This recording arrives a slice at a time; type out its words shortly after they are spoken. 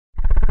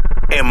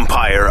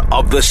Empire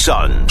of the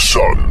Suns.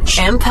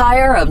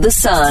 Empire of the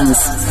Suns.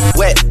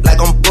 Wet like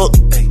I'm booked.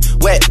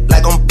 Wet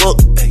like I'm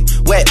booked.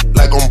 Wet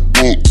like I'm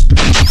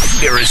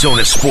booked.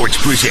 Arizona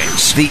Sports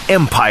presents the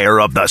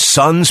Empire of the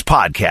Suns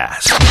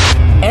podcast.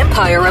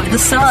 Empire of the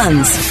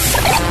Suns.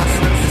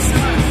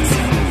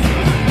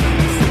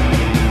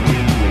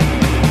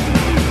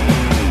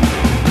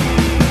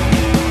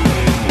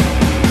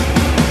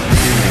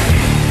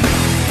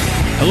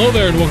 Hello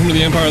there, and welcome to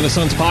the Empire of the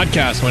Suns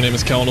podcast. My name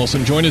is Kellen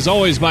Olson, joined as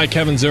always by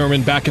Kevin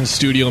Zimmerman, back in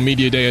studio,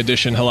 Media Day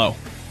edition. Hello.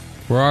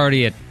 We're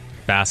already at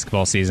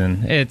basketball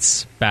season.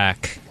 It's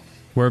back.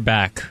 We're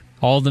back.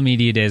 All the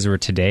media days were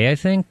today, I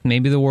think.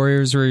 Maybe the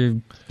Warriors were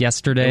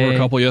yesterday. There were a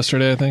couple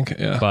yesterday, I think.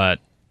 Yeah. But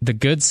the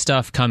good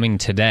stuff coming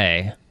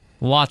today.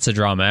 Lots of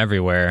drama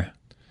everywhere.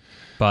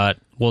 But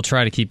we'll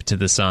try to keep it to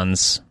the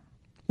Suns.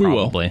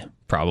 Probably.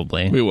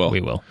 We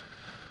will.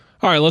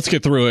 All right, let's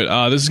get through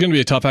it. This is going to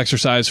be a tough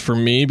exercise for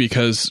me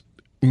because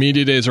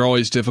media days are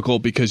always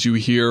difficult because you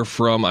hear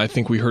from, I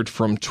think we heard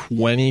from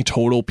 20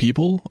 total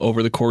people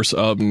over the course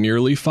of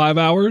nearly 5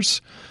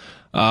 hours.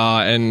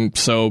 And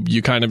so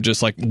you kind of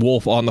just like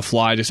wolf on the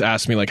fly just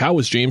asked me like, how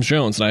was James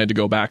Jones? And I had to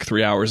go back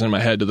 3 hours in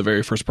my head to the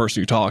very first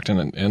person who talked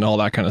and all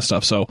that kind of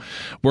stuff. So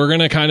we're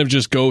going to kind of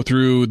just go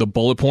through the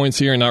bullet points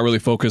here and not really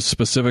focus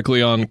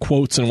specifically on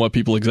quotes and what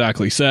people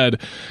exactly said,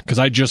 because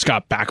I just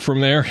got back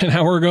from there an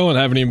hour ago and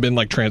haven't even been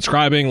like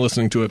transcribing,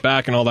 listening to it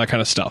back and all that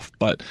kind of stuff.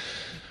 But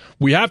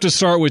we have to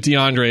start with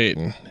DeAndre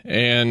Ayton,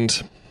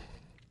 and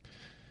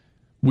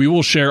we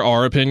will share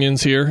our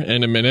opinions here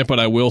in a minute, but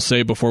I will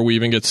say before we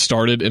even get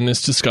started in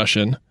this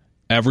discussion,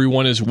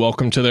 everyone is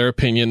welcome to their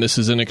opinion. This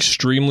is an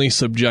extremely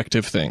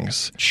subjective thing.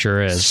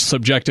 Sure is.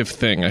 Subjective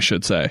thing, I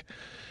should say.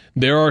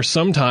 There are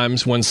some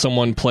times when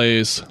someone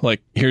plays,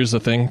 like, here's the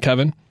thing,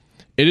 Kevin.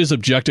 It is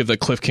objective that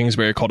Cliff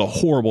Kingsbury called a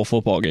horrible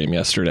football game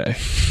yesterday.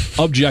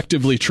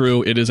 Objectively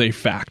true. It is a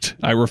fact.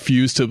 I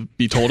refuse to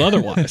be told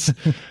otherwise.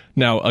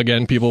 Now,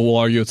 again, people will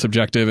argue it's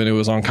subjective and it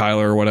was on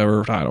Kyler or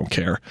whatever. I don't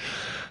care.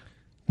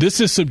 This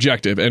is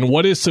subjective, and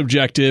what is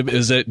subjective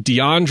is that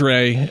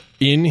DeAndre,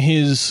 in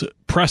his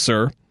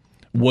presser,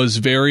 was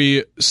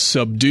very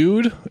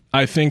subdued,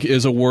 I think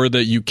is a word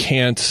that you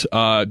can't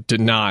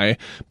deny.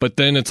 But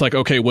then it's like,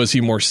 okay, was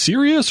he more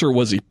serious or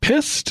was he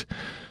pissed?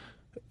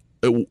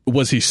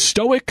 Was he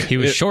stoic? He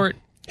was short.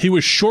 He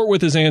was short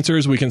with his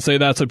answers. We can say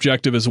that's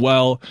subjective as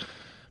well.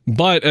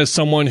 But as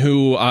someone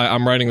who,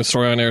 I'm writing the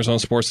story on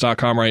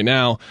ArizonaSports.com right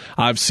now,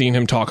 I've seen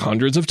him talk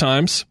hundreds of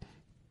times.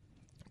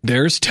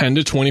 There's 10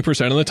 to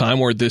 20% of the time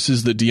where this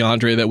is the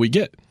DeAndre that we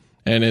get.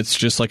 And it's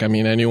just like, I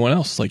mean, anyone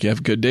else. Like, you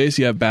have good days,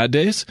 you have bad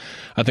days.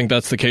 I think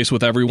that's the case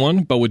with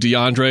everyone. But with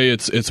DeAndre,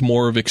 it's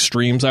more of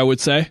extremes, I would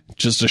say,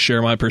 just to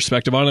share my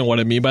perspective on it. And what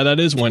I mean by that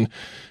is when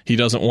he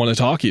doesn't want to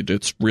talk,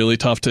 it's really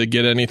tough to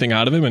get anything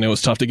out of him. And it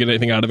was tough to get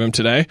anything out of him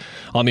today.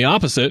 On the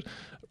opposite,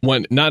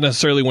 when not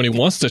necessarily when he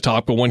wants to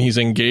talk, but when he's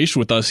engaged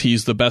with us,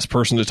 he's the best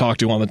person to talk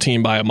to on the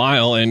team by a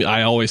mile. And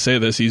I always say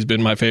this, he's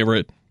been my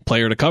favorite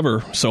player to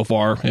cover so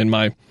far in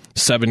my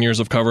 7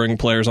 years of covering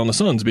players on the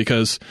Suns,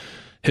 because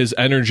his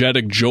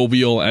energetic,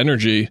 jovial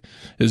energy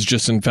is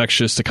just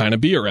infectious to kind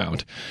of be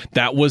around.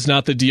 That was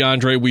not the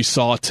DeAndre we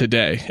saw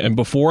today. And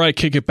before I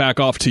kick it back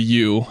off to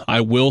you,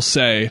 I will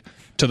say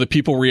to the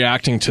people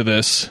reacting to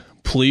this,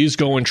 please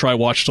go and try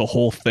watch the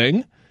whole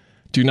thing.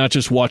 Do not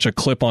just watch a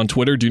clip on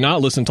Twitter. Do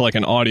not listen to like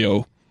an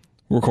audio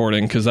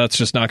recording, because that's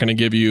just not going to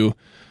give you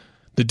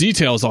the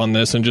details on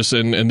this and just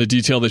in the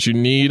detail that you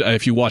need.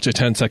 If you watch a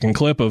 10-second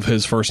clip of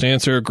his first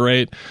answer,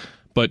 great.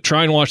 But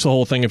try and watch the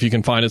whole thing if you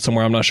can find it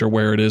somewhere. I'm not sure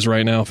where it is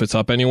right now, if it's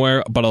up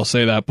anywhere. But I'll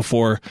say that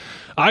before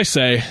I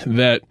say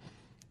that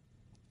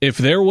if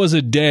there was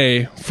a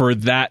day for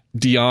that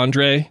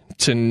DeAndre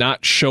to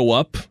not show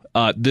up,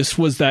 this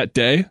was that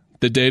day,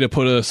 the day to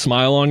put a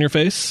smile on your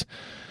face.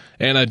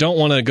 And I don't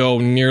want to go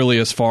nearly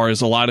as far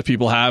as a lot of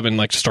people have and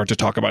like start to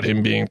talk about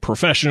him being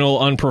professional,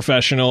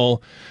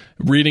 unprofessional,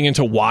 reading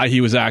into why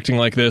he was acting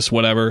like this,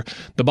 whatever.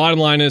 The bottom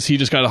line is he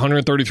just got a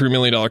 $133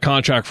 million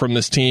contract from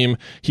this team.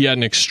 He had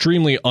an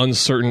extremely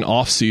uncertain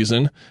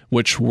offseason,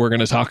 which we're going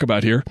to talk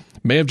about here.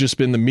 May have just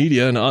been the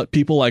media and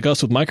people like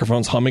us with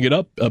microphones humming it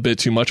up a bit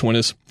too much when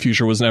his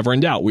future was never in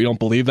doubt. We don't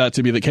believe that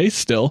to be the case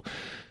still.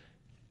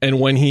 And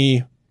when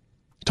he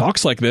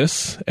talks like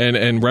this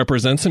and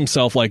represents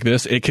himself like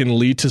this, it can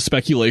lead to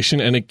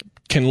speculation, and it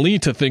can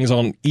lead to things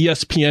on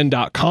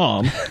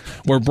ESPN.com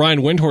where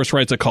Brian Windhorst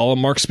writes a column.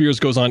 Mark Spears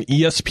goes on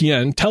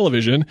ESPN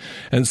television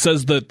and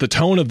says that the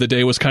tone of the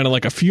day was kind of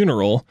like a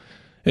funeral.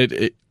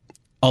 A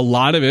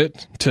lot of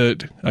it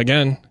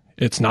again,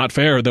 it's not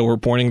fair that we're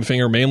pointing the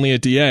finger mainly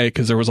at DA,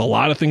 because there was a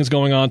lot of things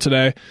going on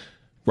today.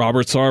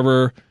 Robert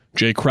Sarver,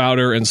 Jay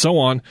Crowder, and so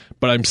on.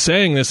 But I'm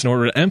saying this in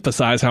order to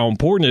emphasize how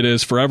important it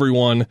is for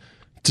everyone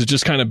to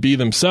just kind of be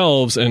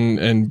themselves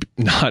and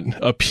not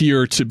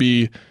appear to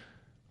be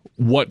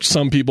what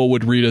some people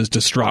would read as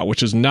distraught,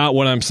 which is not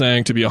what I'm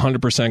saying. To be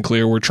 100%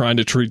 clear, we're trying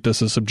to treat this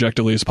as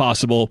subjectively as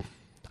possible.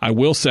 I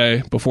will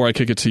say, before I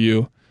kick it to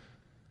you,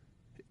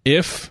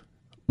 if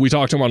we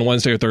talk to him on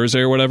Wednesday or Thursday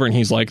or whatever, and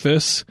he's like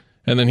this,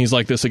 and then he's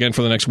like this again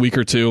for the next week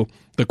or two.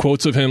 The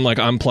quotes of him, like,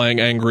 I'm playing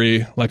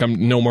angry, like,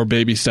 I'm no more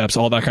baby steps,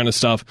 all that kind of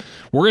stuff.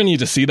 We're going to need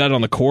to see that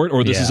on the court,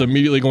 or this is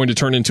immediately going to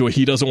turn into a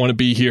he doesn't want to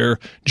be here,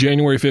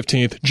 January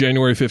 15th,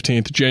 January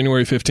 15th,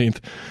 January 15th.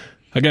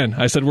 Again,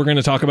 I said we're going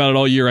to talk about it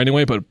all year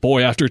anyway, but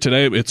boy, after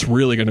today, it's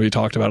really going to be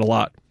talked about a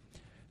lot.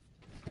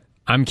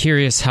 I'm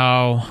curious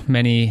how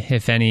many,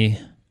 if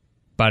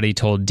anybody,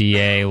 told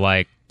DA,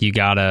 like, you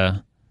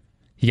gotta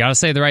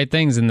say the right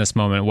things in this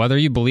moment, whether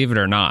you believe it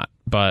or not.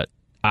 But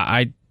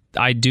I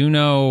do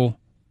know,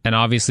 and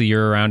obviously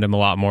you're around him a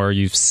lot more.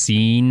 You've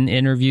seen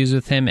interviews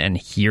with him and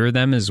hear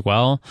them as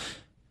well,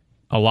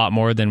 a lot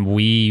more than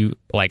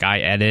I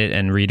edit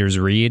and readers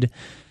read.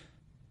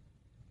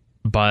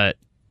 But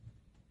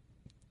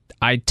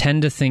I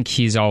tend to think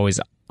he's always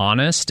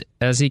honest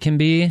as he can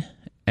be.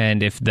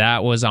 And if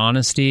that was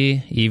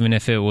honesty, even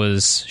if it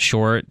was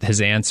short,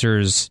 his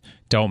answers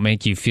don't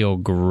make you feel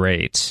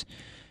great.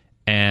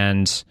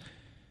 And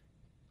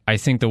I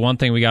think the one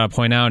thing we got to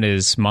point out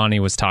is Monty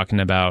was talking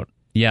about,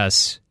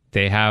 yes,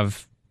 they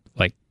have,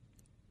 like,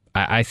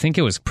 I think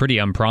it was pretty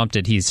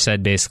unprompted. He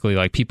said basically,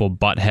 like, people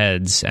butt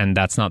heads, and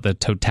that's not the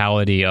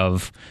totality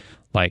of,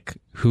 like,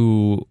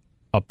 who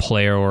a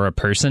player or a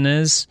person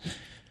is.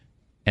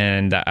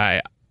 And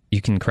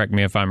you can correct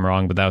me if I'm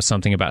wrong, but that was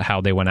something about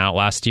how they went out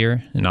last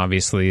year. And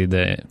obviously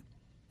the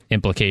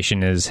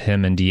implication is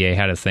him and DA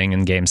had a thing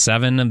in Game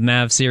 7 of the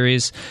Mavs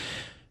series.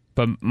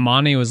 But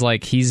Monty was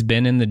like, he's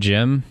been in the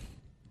gym.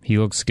 He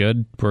looks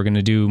good. We're going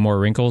to do more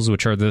wrinkles,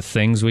 which are the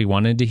things we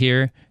wanted to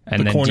hear.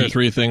 And the corner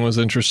three thing was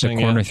interesting.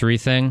 The corner three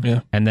thing.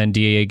 Yeah. And then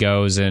DA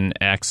goes and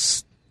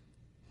acts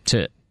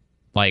to,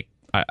 like,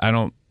 I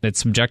don't, it's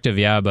subjective,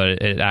 yeah, but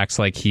it acts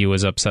like he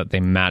was upset they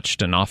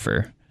matched an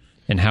offer.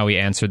 And how he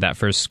answered that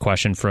first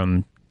question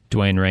from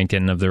Dwayne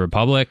Rankin of the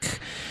Republic.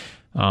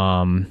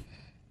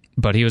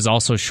 But he was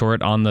also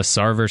short on the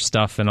Sarver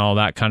stuff and all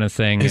that kind of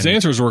thing. His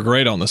answers were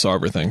great on the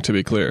Sarver thing, to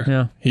be clear.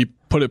 Yeah. He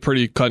put it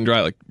pretty cut and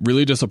dry, like,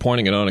 really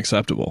disappointing and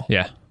unacceptable.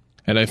 Yeah.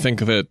 And I think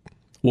that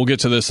we'll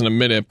get to this in a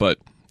minute, but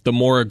the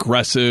more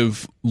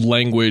aggressive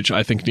language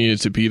I think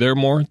needed to be there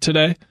more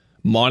today.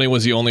 Monty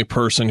was the only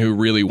person who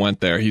really went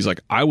there. He's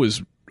like, I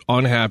was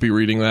unhappy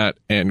reading that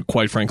and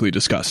quite frankly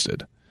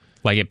disgusted.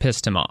 Like, it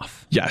pissed him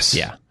off. Yes.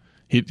 Yeah.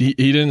 He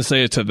didn't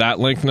say it to that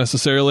length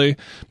necessarily,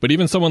 but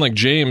even someone like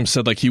James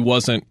said, like,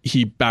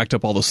 he backed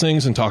up all those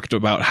things and talked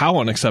about how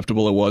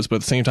unacceptable it was, but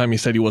at the same time he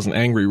said he wasn't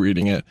angry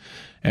reading it.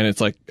 And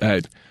it's like, I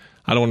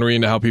don't want to read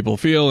into how people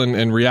feel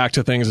and react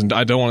to things, and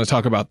I don't want to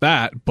talk about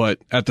that, but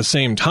at the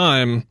same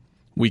time,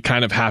 we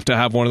kind of have to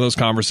have one of those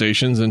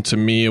conversations, and to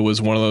me, it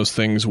was one of those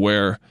things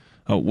where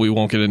we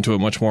won't get into it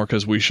much more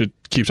because we should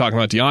keep talking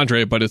about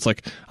DeAndre, but it's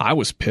like, I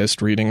was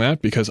pissed reading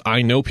that because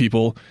I know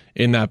people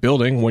in that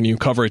building. When you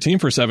cover a team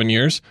for 7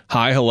 years,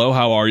 hi, hello,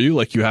 how are you?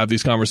 Like, you have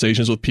these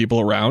conversations with people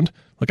around.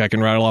 Like, I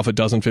can rattle off a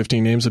dozen,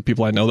 15 names of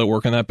people I know that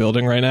work in that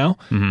building right now.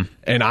 Mm-hmm.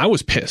 And I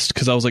was pissed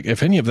because I was like,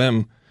 if any of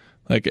them,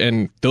 like,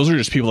 and those are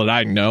just people that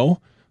I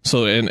know.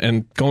 So,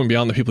 and going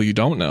beyond the people you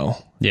don't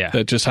know,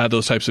 that just had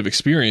those types of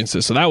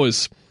experiences. So that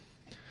was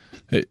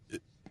it.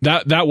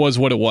 That was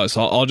what it was.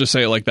 I'll just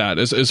say it like that.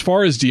 As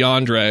far as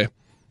DeAndre,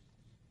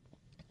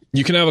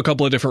 you can have a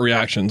couple of different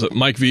reactions.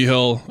 Mike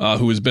Vigil,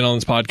 who has been on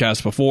this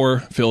podcast before,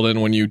 filled in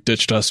when you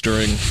ditched us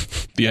during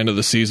the end of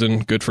the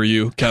season. Good for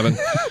you, Kevin.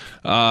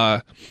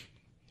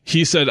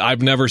 He said,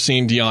 I've never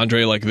seen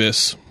DeAndre like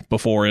this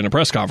before in a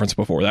press conference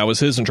before. That was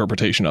his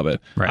interpretation of it.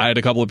 Right. I had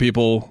a couple of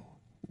people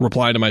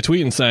reply to my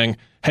tweet and saying,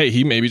 hey,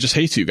 he maybe just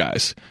hates you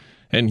guys.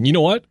 And you know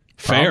what?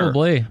 Fair.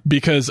 Probably.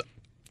 Because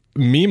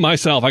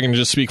myself, I can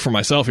just speak for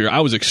myself here. I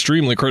was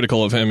extremely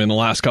critical of him in the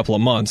last couple of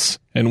months,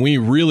 and we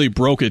really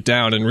broke it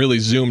down and really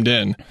zoomed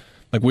in.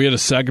 Like, we had a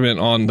segment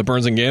on the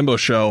Burns and Gambo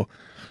show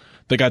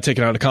that got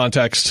taken out of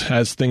context,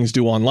 as things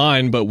do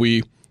online, but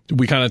we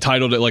kind of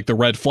titled it like the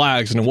red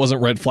flags, and it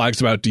wasn't red flags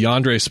about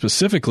DeAndre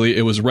specifically.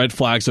 It was red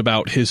flags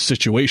about his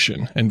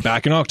situation. And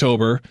back in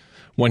October,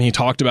 when he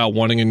talked about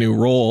wanting a new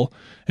role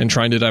and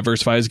trying to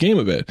diversify his game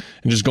a bit,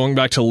 and just going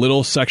back to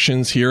little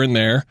sections here and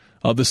there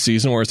of the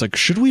season where it's like,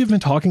 should we have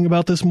been talking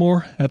about this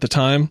more at the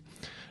time?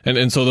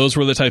 And so those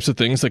were the types of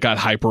things that got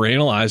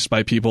hyper-analyzed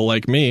by people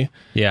like me.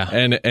 Yeah.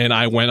 And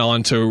I went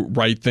on to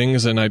write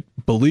things, and I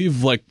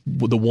believe, like,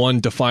 the one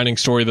defining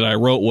story that I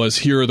wrote was,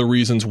 here are the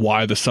reasons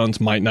why the Suns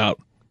might not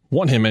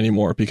want him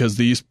anymore, because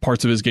these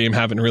parts of his game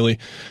haven't really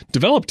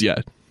developed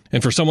yet.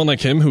 And for someone like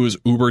him who is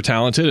uber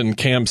talented, and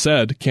Cam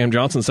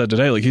Johnson said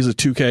today, like, he's a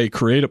 2K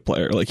creative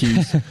player. Like,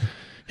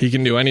 he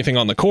can do anything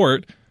on the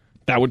court.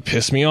 That would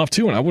piss me off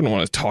too, and I wouldn't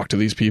want to talk to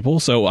these people.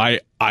 So I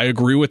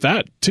agree with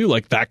that too.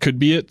 Like, that could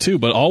be it too.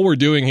 But all we're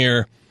doing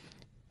here,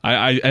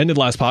 I ended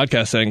last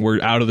podcast saying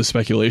we're out of the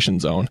speculation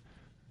zone.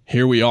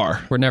 Here we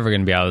are. We're never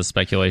going to be out of the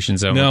speculation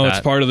zone. No,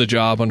 it's part of the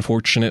job,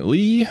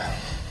 unfortunately.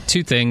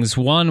 Two things.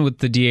 One, with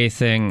the DA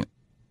thing,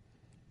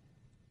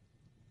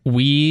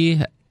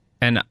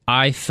 and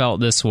I felt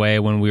this way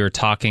when we were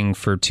talking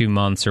for 2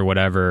 months or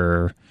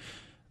whatever.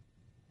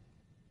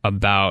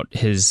 about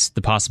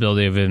the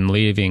possibility of him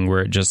leaving,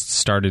 where it just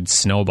started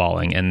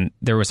snowballing. And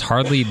there was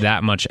hardly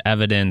that much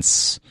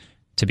evidence,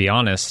 to be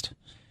honest,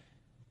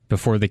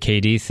 before the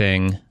KD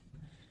thing,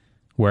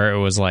 where it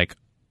was like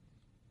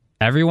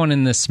everyone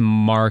in this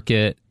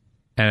market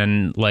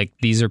and like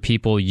these are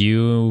people,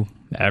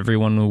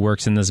 everyone who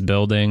works in this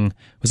building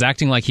was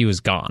acting like he was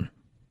gone.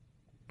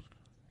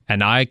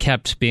 And I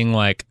kept being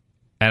like,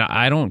 and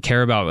I don't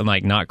care about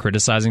like not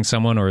criticizing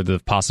someone or the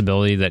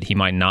possibility that he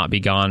might not be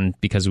gone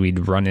because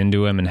we'd run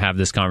into him and have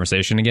this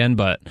conversation again,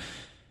 but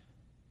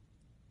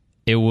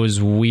it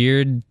was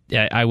weird.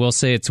 I will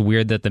say it's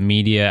weird that the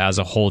media as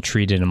a whole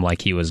treated him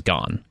like he was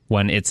gone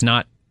when it's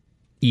not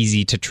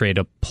easy to trade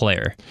a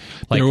player.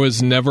 Like, there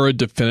was never a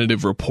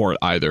definitive report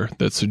either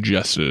that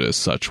suggested it as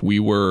such. We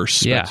were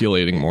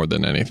speculating more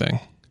than anything.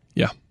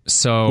 Yeah.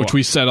 So, which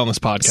we said on this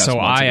podcast. So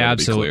I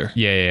absolutely,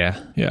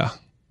 yeah.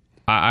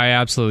 I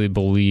absolutely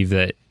believe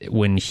that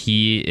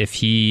if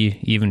he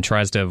even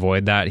tries to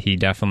avoid that, he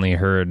definitely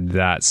heard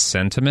that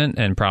sentiment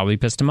and probably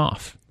pissed him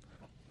off.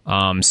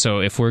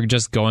 So if we're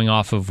just going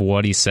off of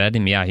what he said,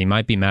 and yeah, he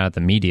might be mad at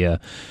the media.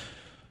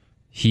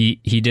 He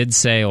did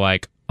say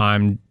like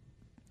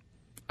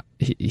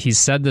he's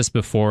said this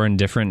before in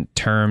different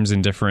terms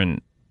in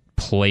different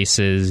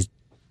places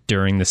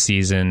during the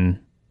season,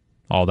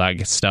 all that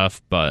good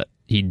stuff, but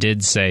he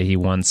did say he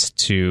wants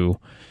to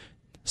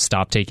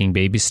stop taking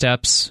baby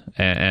steps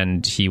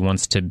and he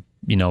wants to,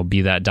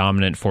 be that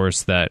dominant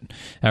force that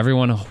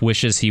everyone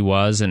wishes he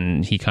was,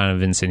 and he kind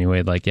of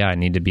insinuated like, yeah, I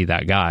need to be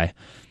that guy.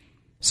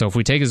 So if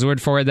we take his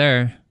word for it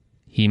there,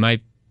 he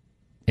might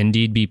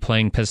indeed be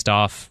playing pissed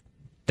off,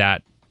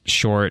 that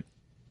short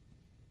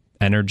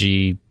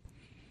energy,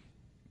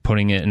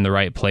 putting it in the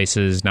right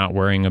places, not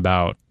worrying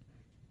about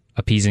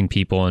appeasing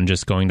people and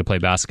just going to play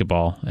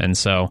basketball. And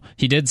so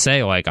he did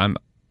say like, I'm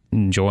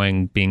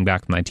enjoying being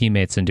back with my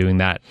teammates and doing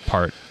that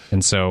part.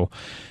 And so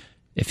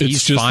if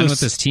he's fine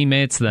with his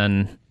teammates,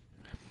 then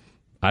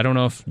I don't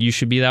know if you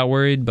should be that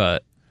worried,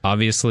 but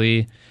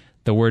obviously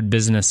the word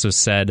business was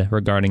said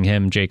regarding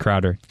him, Jay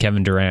Crowder,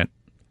 Kevin Durant,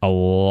 a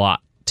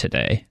lot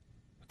today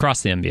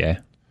across the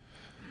NBA.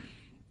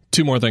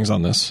 Two more things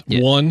on this.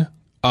 Yeah. One,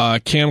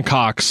 Cam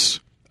Cox,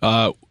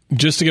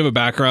 just to give a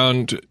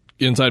background,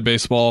 inside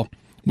baseball,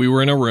 we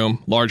were in a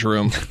room, large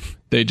room.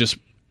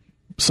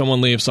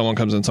 Someone leaves, someone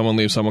comes in, someone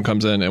leaves, someone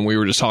comes in, and we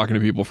were just talking to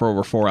people for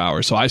over 4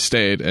 hours. So I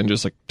stayed and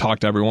just like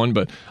talked to everyone,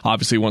 but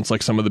obviously once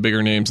like some of the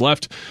bigger names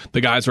left,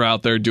 the guys were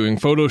out there doing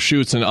photo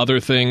shoots and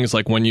other things,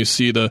 like when you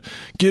see the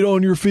get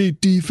on your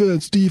feet,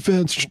 defense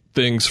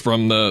things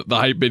from the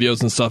hype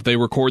videos and stuff, they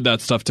record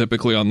that stuff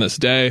typically on this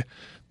day.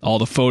 All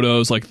the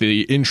photos, like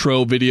the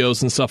intro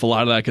videos and stuff, a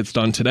lot of that gets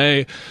done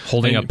today.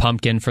 Holding a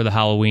pumpkin for the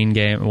Halloween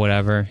game or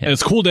whatever. And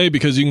it's a cool day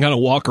because you can kind of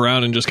walk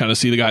around and just kind of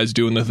see the guys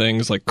doing the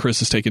things. Like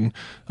Chris is taking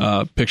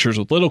pictures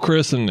with little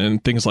Chris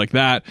and things like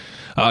that.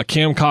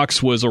 Cam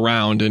Cox was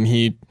around and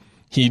he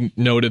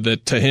noted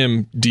that to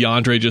him,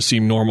 DeAndre just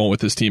seemed normal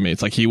with his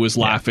teammates. Like he was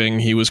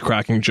laughing, he was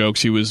cracking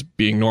jokes, he was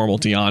being normal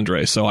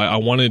DeAndre. So I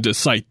wanted to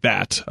cite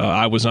that.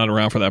 I was not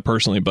around for that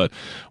personally, but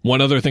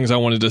one other things I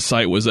wanted to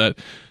cite was that,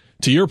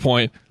 to your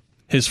point,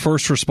 his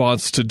first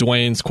response to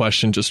Dwayne's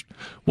question just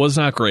was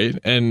not great.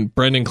 And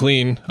Brendan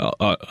Clean,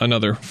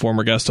 another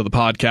former guest of the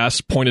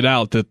podcast, pointed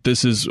out that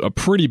this is a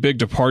pretty big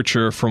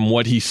departure from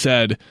what he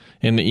said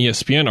in the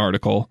ESPN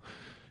article.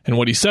 And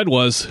what he said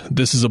was,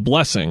 this is a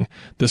blessing.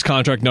 This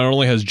contract not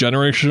only has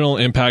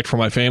generational impact for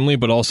my family,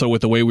 but also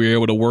with the way we were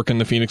able to work in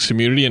the Phoenix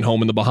community and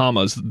home in the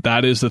Bahamas.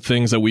 That is the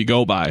things that we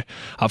go by.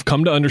 I've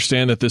come to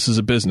understand that this is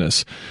a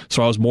business.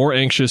 So I was more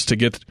anxious to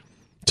get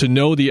to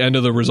know the end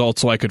of the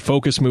results so I could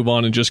focus, move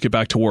on, and just get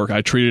back to work. I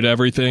just treated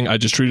everything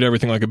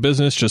like a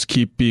business, just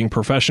keep being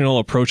professional,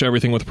 approach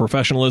everything with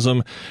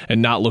professionalism,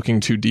 and not looking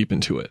too deep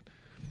into it.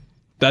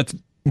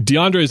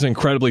 DeAndre is an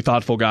incredibly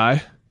thoughtful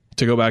guy,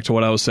 to go back to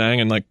what I was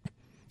saying, and like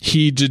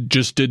he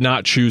just did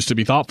not choose to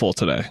be thoughtful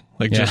today.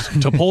 Like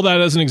just to pull that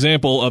as an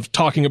example of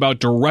talking about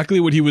directly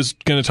what he was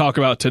going to talk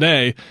about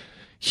today,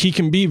 he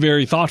can be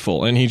very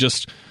thoughtful, and he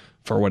just,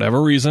 for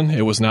whatever reason,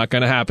 it was not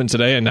going to happen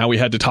today, and now we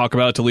had to talk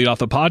about it to lead off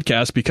the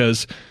podcast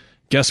because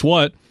guess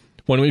what?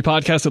 When we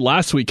podcasted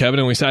last week, Kevin,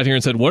 and we sat here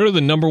and said, what are the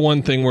number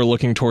one thing we're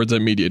looking towards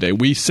at Media Day?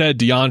 We said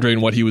DeAndre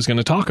and what he was going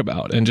to talk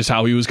about and just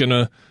how he was going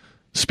to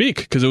speak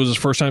because it was his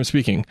first time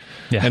speaking.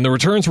 Yeah. And the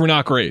returns were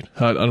not great,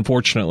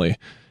 unfortunately.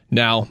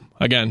 Now,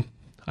 again,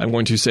 I'm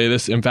going to say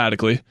this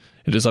emphatically.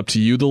 It is up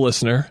to you, the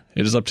listener.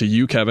 It is up to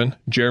you, Kevin.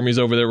 Jeremy's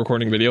over there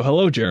recording video.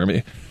 Hello,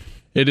 Jeremy.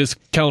 It is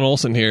Kellen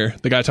Olson here,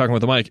 the guy talking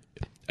with the mic.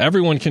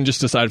 Everyone can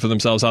just decide for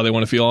themselves how they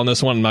want to feel on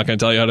this one. I'm not going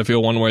to tell you how to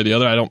feel one way or the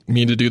other. I don't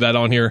mean to do that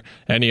on here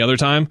any other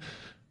time.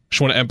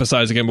 Just want to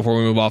emphasize again before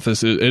we move off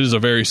this, it is a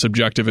very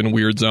subjective and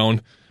weird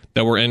zone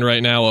that we're in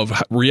right now of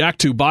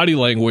react to body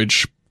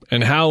language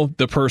and how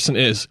the person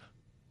is.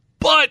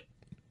 But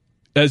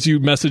as you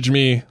messaged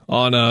me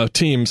on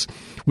Teams,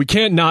 we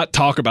can't not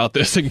talk about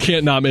this and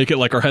can't not make it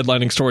like our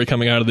headlining story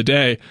coming out of the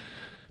day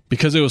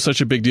because it was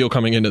such a big deal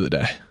coming into the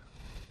day.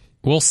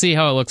 We'll see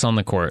how it looks on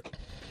the court.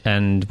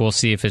 and we'll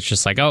see if it's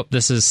just like, oh,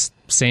 this is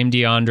same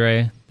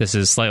DeAndre, this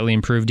is slightly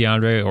improved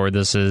DeAndre, or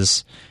this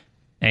is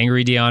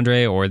angry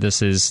DeAndre, or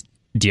this is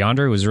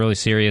DeAndre was really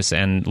serious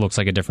and looks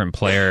like a different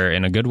player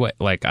in a good way.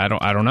 Like, I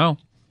don't know.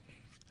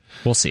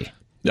 We'll see.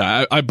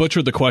 Yeah, I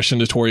butchered the question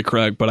to Torrey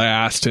Craig, but I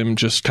asked him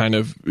just kind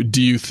of,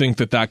 do you think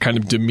that kind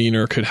of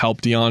demeanor could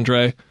help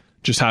DeAndre,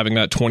 just having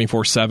that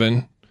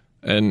 24/7?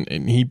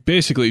 And he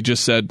basically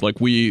just said, like,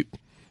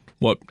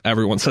 what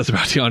everyone says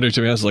about DeAndre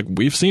to me, I was like,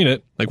 we've seen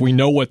it. Like, we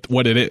know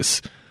what it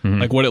is,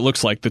 like what it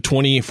looks like. The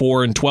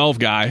 24-12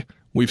 guy,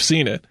 we've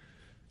seen it,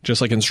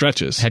 just like in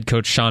stretches. Head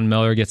coach Sean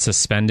Miller gets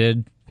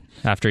suspended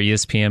after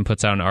ESPN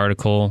puts out an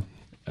article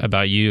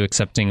about you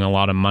accepting a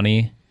lot of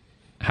money.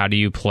 How do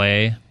you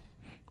play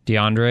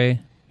DeAndre?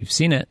 You've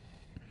seen it.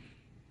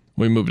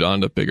 We moved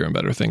on to bigger and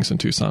better things in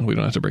Tucson. We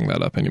don't have to bring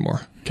that up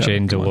anymore.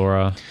 Jaden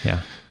DeLaura,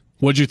 yeah.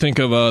 What'd you think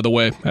of the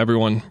way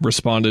everyone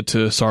responded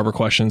to Sarver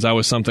questions? That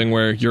was something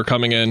where you're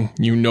coming in,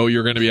 you know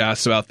you're going to be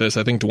asked about this.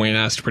 I think Dwayne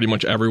asked pretty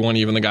much everyone,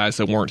 even the guys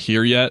that weren't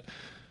here yet.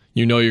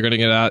 You know you're going to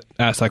get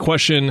asked that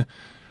question.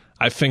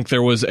 I think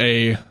there was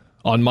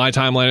on my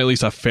timeline at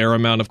least, a fair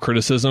amount of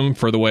criticism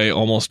for the way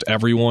almost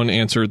everyone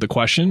answered the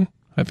question.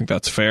 I think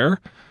that's fair.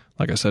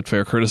 Like I said,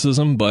 fair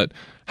criticism. But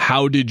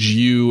how did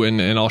you,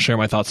 and I'll share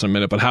my thoughts in a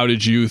minute, but how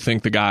did you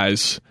think the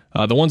guys,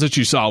 the ones that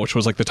you saw, which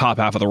was like the top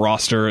half of the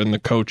roster and the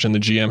coach and the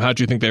GM, how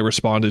do you think they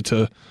responded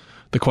to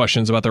the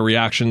questions about their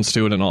reactions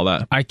to it and all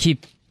that? I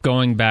keep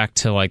going back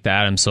to like the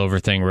Adam Silver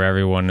thing where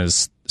everyone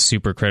is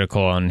super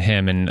critical on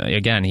him. And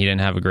again, he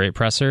didn't have a great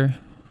presser.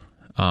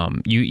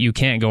 You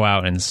can't go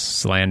out and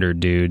slander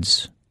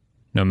dudes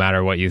no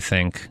matter what you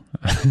think.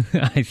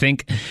 I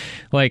think,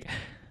 like,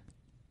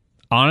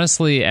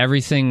 honestly,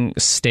 everything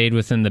stayed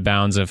within the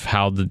bounds of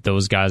how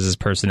those guys'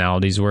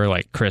 personalities were.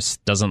 Like, Chris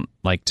doesn't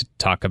like to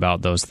talk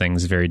about those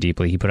things very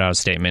deeply. He put out a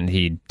statement.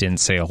 He didn't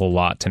say a whole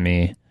lot to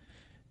me.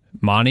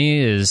 Monty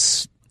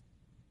is,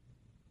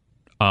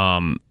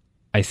 I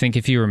think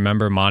if you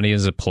remember Monty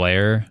as a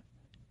player,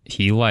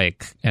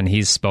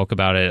 he spoke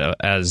about it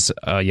as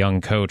a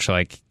young coach,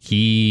 like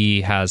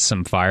he has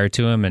some fire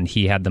to him, and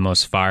he had the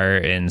most fire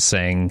in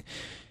saying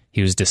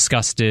he was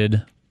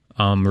disgusted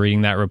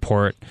reading that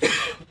report.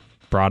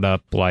 Brought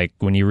up, like,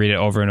 when you read it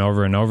over and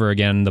over and over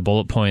again, the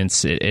bullet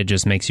points, it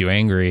just makes you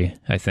angry,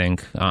 I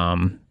think.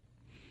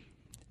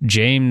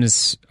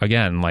 James,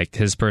 again, like,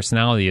 his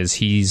personality is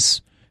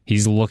he's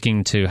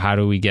looking to, how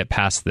do we get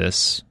past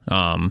this?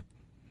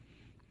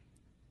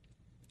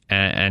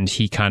 And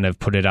he kind of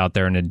put it out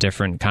there in a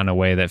different kind of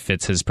way that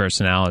fits his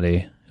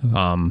personality.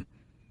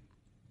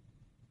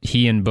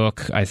 He and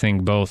Book, I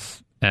think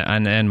both,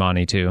 and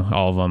Monty too,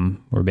 all of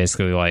them were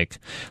basically like,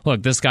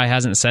 look, this guy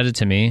hasn't said it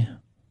to me,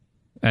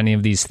 any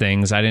of these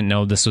things. I didn't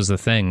know this was the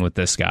thing with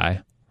this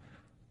guy.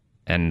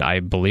 And I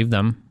believe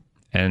them.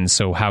 And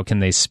so how can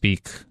they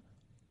speak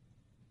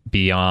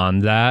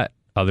beyond that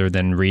other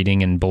than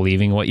reading and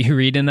believing what you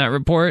read in that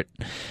report,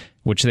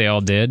 which they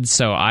all did.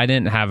 So I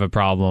didn't have a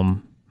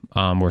problem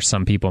where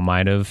some people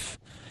might have.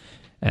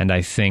 And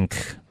I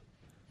think,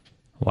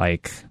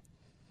 like,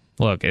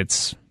 look,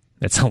 it's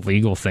a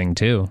legal thing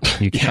too.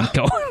 You can't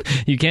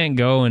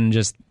go and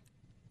just,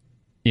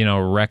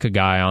 wreck a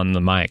guy on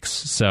the mics.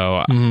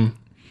 So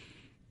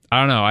I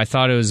don't know. I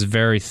thought it was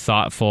very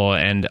thoughtful.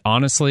 And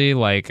honestly,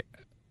 like,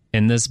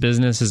 in this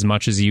business, as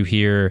much as you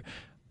hear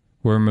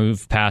we're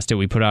moved past it,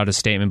 we put out a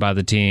statement by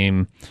the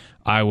team,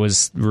 I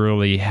was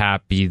really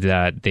happy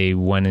that they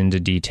went into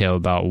detail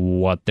about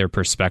what their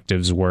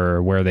perspectives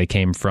were, where they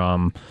came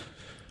from,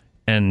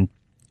 and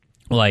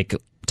like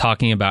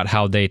talking about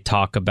how they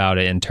talk about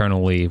it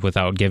internally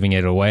without giving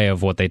it away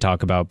of what they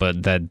talk about,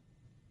 but that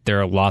there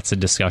are lots of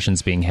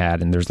discussions being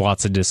had, and there's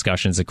lots of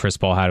discussions that Chris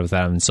Paul had with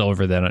Adam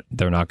Silver that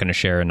they're not going to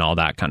share and all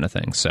that kind of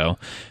thing. So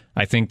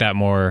I think that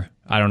more,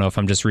 I don't know if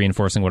I'm just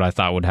reinforcing what I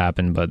thought would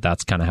happen, but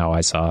that's kind of how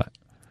I saw it.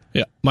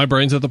 Yeah, my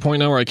brain's at the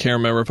point now where I can't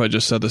remember if I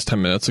just said this 10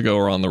 minutes ago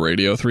or on the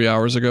radio 3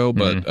 hours ago.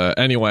 But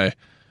anyway,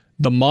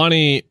 the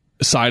Monty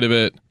side of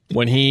it,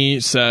 when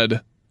he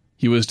said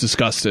he was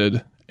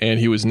disgusted and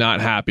he was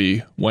not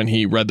happy when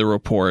he read the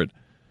report,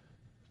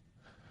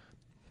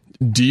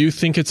 do you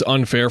think it's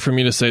unfair for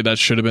me to say that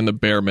should have been the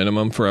bare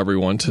minimum for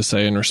everyone to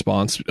say in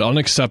response?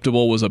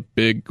 Unacceptable was a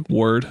big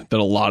word that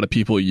a lot of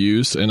people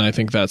use, and I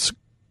think that's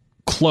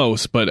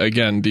close. But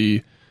again,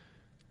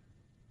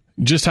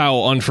 just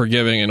how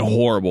unforgiving and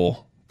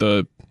horrible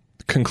the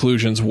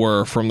conclusions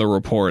were from the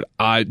report,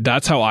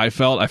 that's how I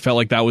felt. I felt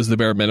like that was the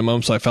bare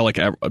minimum, so I felt like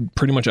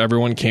pretty much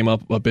everyone came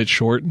up a bit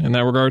short in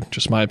that regard,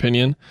 just my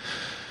opinion.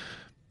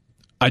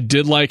 I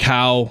did like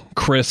how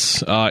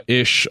Chris,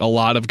 Ish, a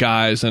lot of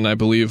guys, and I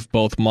believe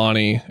both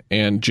Monty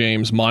and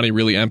James, Monty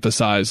really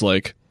emphasized,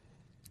 like,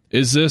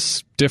 is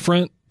this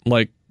different?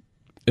 Like,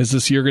 is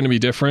this year going to be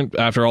different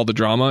after all the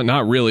drama?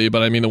 Not really,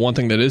 but I mean, the one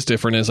thing that is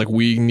different is, like,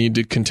 we need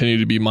to continue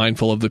to be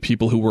mindful of the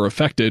people who were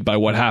affected by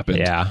what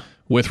happened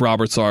with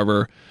Robert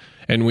Sarver.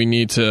 And we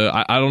need to,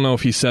 I don't know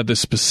if he said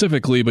this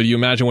specifically, but you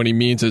imagine what he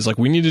means is, like,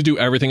 we need to do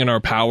everything in our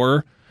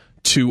power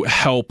to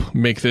help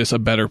make this a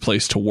better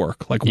place to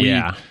work. Like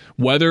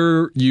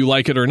whether you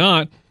like it or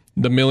not,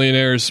 the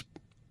millionaires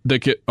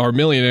that are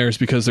millionaires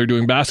because they're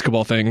doing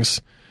basketball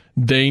things,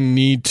 they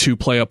need to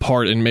play a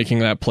part in making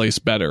that place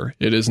better.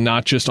 It is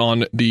not just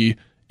on the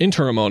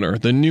interim owner,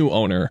 the new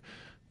owner,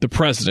 the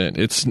president.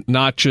 It's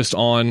not just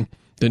on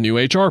the new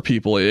HR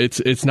people.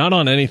 It's not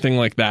on anything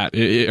like that.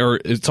 Or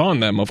it's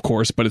on them, of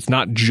course, but it's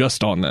not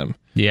just on them.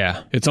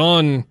 Yeah. It's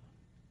on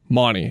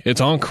Monty.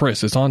 It's on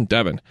Chris. It's on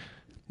Devin.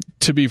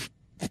 To be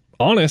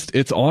honest,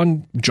 it's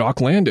on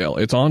Jock Landale.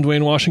 It's on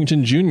Dwayne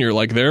Washington Jr.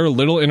 Like, there are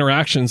little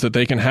interactions that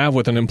they can have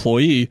with an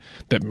employee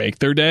that make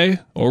their day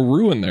or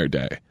ruin their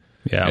day.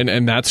 Yeah.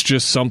 And that's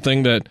just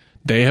something that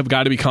they have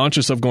got to be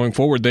conscious of going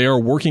forward. They are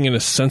working in a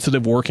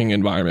sensitive working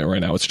environment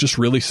right now. It's just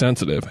really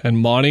sensitive. And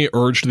Monty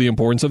urged the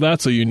importance of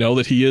that, so you know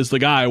that he is the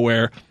guy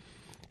where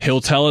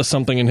he'll tell us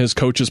something in his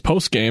coach's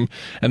postgame,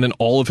 and then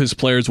all of his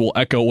players will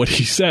echo what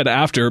he said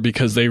after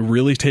because they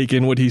really take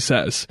in what he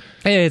says.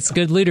 Hey, it's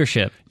good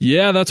leadership.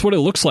 Yeah, that's what it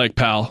looks like,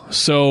 pal.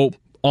 So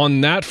on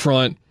that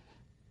front,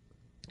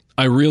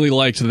 I really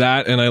liked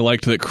that, and I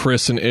liked that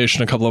Chris and Ish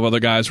and a couple of other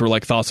guys were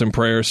like thoughts and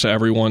prayers to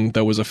everyone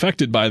that was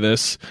affected by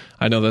this.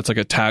 I know that's like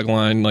a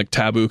tagline, like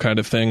taboo kind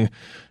of thing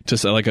to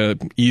say, like a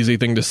easy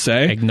thing to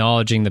say.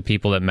 Acknowledging the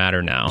people that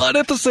matter now. But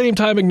at the same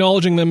time,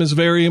 acknowledging them is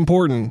very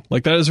important.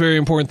 Like, that is a very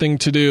important thing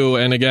to do.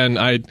 And again,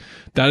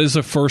 that is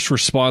the first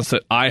response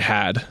that I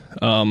had.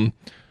 One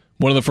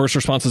of the first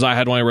responses I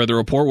had when I read the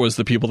report was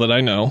the people that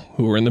I know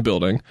who were in the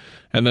building.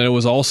 And then it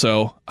was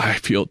also, I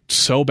feel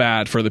so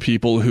bad for the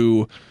people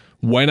who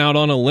went out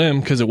on a limb,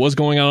 because it was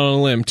going out on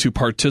a limb, to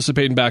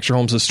participate in Baxter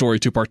Holmes' story,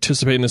 to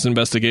participate in this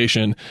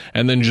investigation,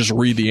 and then just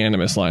read the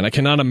animus line. I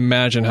cannot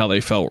imagine how they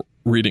felt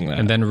reading that.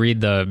 And then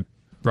read the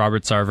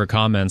Robert Sarver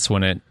comments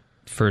when it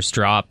first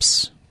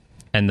drops.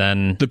 And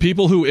then the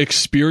people who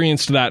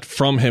experienced that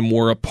from him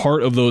were a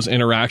part of those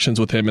interactions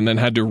with him, and then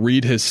had to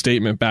read his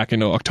statement back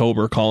in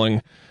October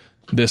calling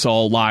this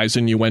all lies,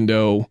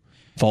 innuendo,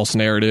 false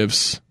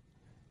narratives,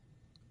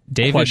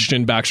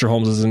 question Baxter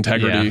Holmes'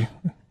 integrity.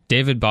 Yeah.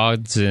 David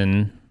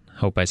Bogdan,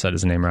 hope I said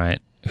his name right,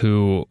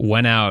 who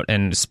went out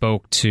and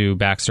spoke to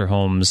Baxter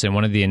Holmes in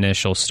one of the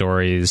initial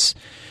stories.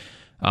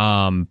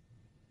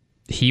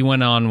 He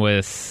went on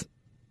with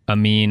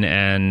Amin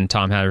and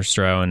Tom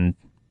Haberstroh and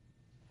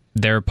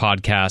their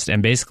podcast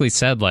and basically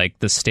said, like,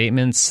 the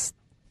statements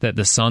that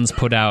the Suns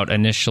put out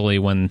initially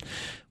when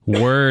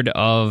word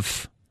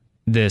of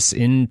this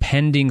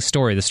impending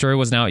story, the story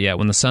wasn't out yet,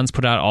 when the Suns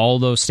put out all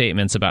those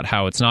statements about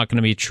how it's not going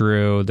to be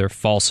true, they're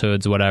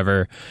falsehoods,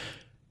 whatever.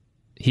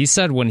 He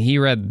said when he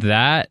read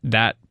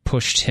that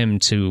pushed him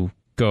to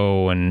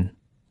go and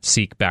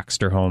seek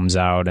Baxter Holmes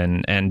out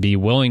and be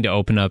willing to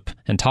open up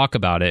and talk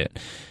about it,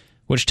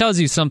 which tells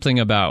you something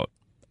about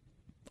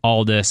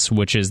all this,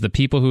 which is the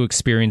people who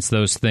experience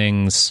those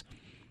things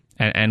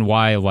and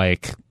why,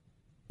 like,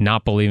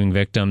 not believing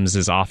victims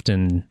is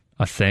often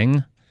a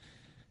thing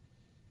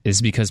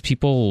is because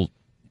people,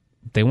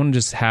 they want to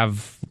just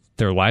have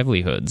their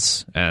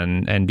livelihoods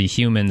and be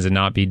humans and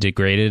not be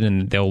degraded,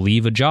 and they'll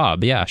leave a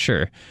job. Yeah,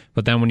 sure.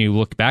 But then when you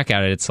look back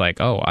at it, it's like,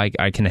 oh,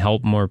 I can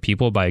help more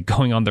people by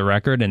going on the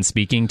record and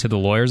speaking to the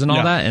lawyers and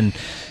all that. And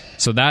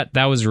so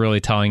that was really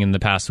telling in the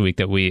past week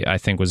that I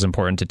think was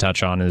important to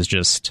touch on, is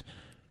just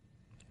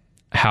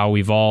how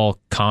we've all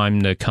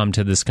come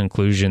to this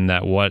conclusion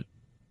that what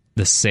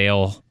the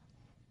sale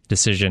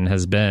decision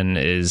has been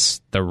is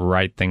the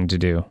right thing to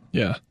do.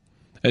 Yeah.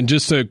 And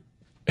just to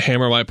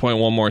hammer my point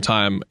one more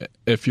time,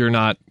 if you're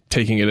not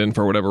taking it in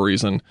for whatever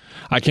reason,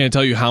 I can't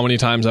tell you how many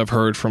times I've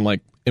heard from, like,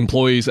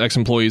 employees,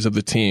 ex-employees of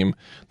the team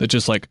that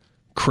just, like,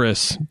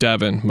 Chris,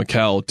 Devin,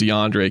 Mikal,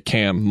 DeAndre,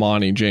 Cam,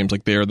 Monty, James,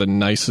 like, they're the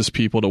nicest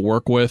people to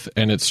work with.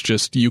 And it's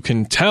just, you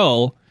can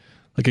tell,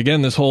 like,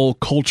 again, this whole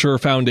culture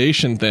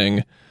foundation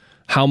thing,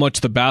 how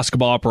much the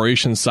basketball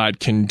operations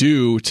side can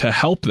do to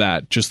help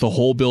that, just the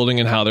whole building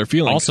and how they're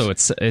feeling. Also,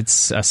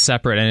 it's a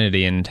separate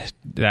entity, and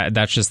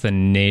that's just the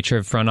nature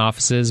of front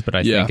offices. But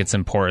I think it's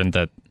important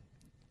that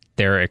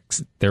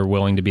they're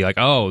willing to be like,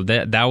 oh,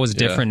 that was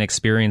different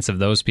experience of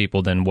those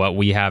people than what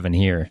we have in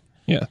here.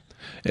 Yeah.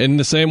 In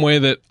the same way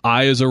that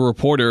I, as a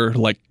reporter,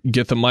 like,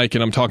 get the mic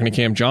and I'm talking to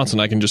Cam Johnson,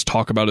 I can just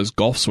talk about his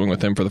golf swing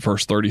with him for the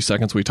first 30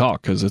 seconds we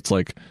talk, because it's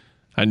like,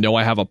 I know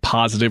I have a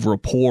positive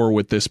rapport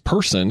with this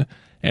person,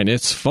 and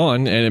it's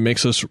fun, and it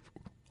makes us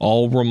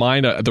all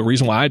remind, the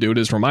reason why I do it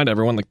is remind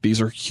everyone, like,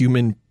 these are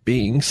human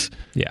beings.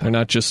 Yeah. They're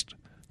not just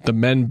the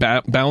men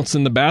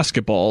bouncing the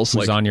basketballs.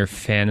 Who's like, on your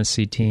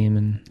fantasy team?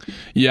 And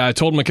yeah, I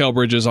told Mikal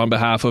Bridges on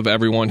behalf of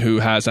everyone who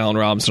has Allen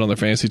Robinson on their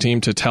fantasy team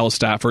to tell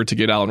Stafford to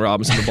get Allen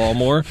Robinson the ball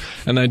more.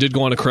 And I did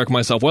go on to correct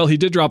myself. Well, he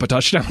did drop a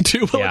touchdown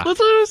too. Yeah.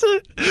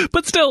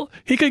 But still,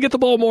 he could get the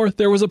ball more.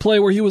 There was a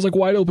play where he was, like,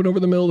 wide open over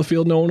the middle of the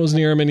field. No one was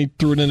near him, and he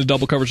threw it into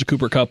double coverage to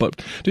Cooper Kupp. But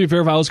to be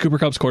fair, if I was Cooper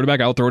Kupp's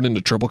quarterback, I would throw it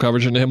into triple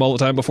coverage into him all the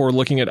time before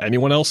looking at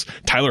anyone else.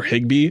 Tyler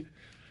Higbee.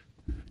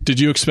 Did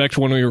you expect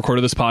when we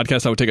recorded this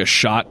podcast I would take a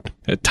shot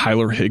at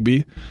Tyler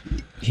Higbee?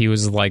 He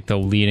was like the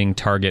leading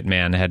target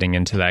man heading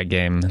into that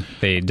game.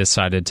 They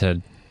decided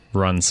to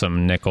run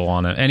some nickel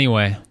on it.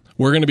 Anyway.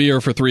 we're going to be here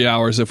for 3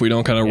 hours if we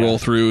don't kind of roll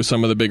through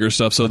some of the bigger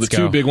stuff. So the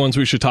two big ones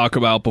we should talk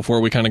about before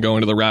we kind of go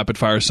into the rapid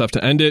fire stuff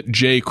to end it.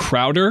 Jay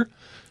Crowder.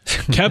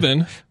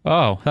 Kevin.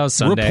 Oh, that was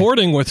Sunday.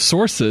 Reporting with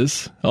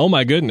sources. Oh,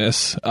 my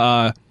goodness.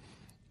 Brian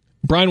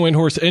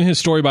Windhorst, in his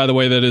story, by the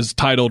way, that is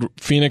titled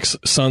Phoenix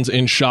Suns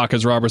in Shock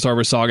as Robert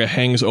Sarver Saga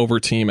Hangs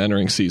Over Team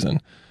Entering Season.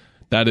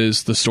 That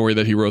is the story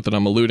that he wrote that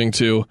I'm alluding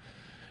to,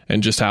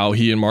 and just how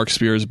he and Mark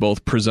Spears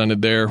both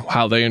presented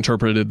how they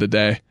interpreted the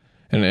day.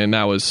 And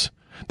that was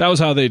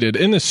how they did.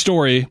 In this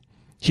story,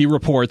 he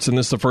reports, and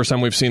this is the first time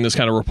we've seen this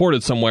kind of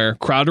reported somewhere,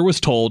 Crowder was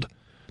told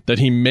that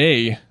he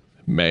may,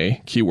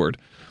 keyword,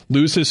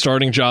 lose his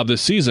starting job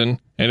this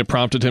season, and it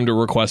prompted him to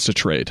request a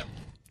trade.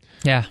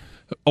 Yeah.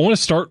 I want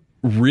to start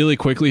really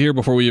quickly here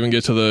before we even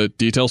get to the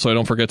details so I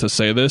don't forget to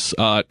say this.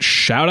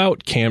 Shout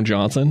out Cam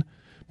Johnson,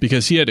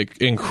 because he had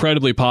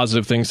incredibly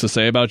positive things to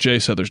say about Jay,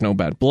 said there's no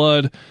bad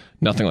blood,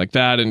 nothing like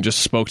that, and just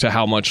spoke to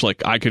how much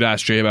I could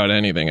ask Jay about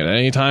anything at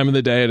any time of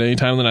the day, at any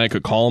time of the night, I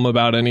could call him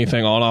about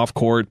anything on off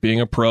court, being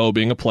a pro,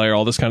 being a player,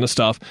 all this kind of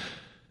stuff.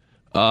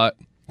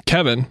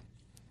 Kevin,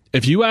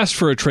 if you asked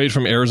for a trade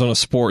from Arizona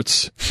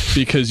Sports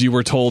because you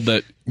were told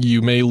that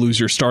you may lose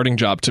your starting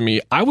job to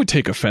me, I would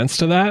take offense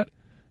to that,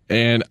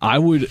 and I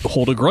would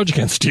hold a grudge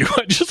against you.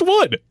 I just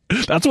would.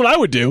 That's what I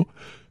would do.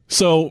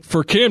 So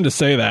for Cam to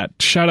say that,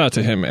 shout out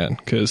to him, man,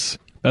 because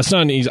that's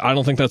not an easy. I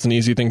don't think that's an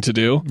easy thing to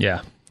do.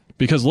 Yeah.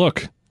 Because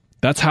look,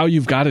 that's how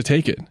you've got to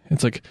take it.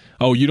 It's like,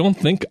 oh, you don't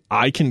think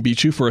I can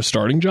beat you for a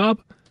starting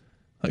job?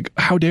 Like,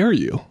 how dare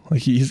you?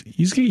 Like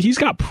he's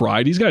got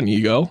pride. He's got an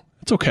ego.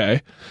 It's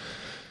okay.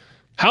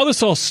 How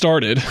this all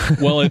started?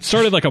 Well, it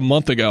started like a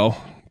month ago,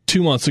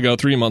 2 months ago,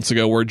 3 months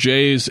ago, where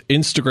Jay's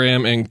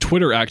Instagram and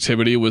Twitter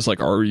activity was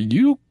like, are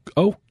you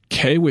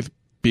okay with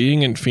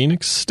being in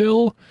Phoenix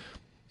still?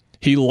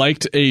 He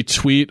liked a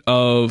tweet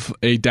of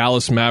a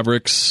Dallas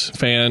Mavericks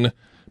fan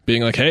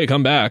being like, hey,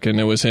 come back. And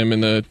it was him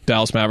in the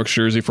Dallas Mavericks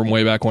jersey from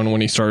way back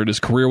when he started his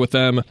career with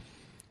them.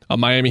 A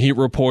Miami Heat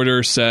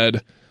reporter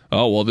said,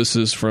 oh, well, this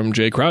is from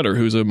Jay Crowder,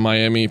 who's a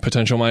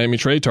potential Miami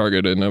trade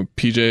target and a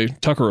PJ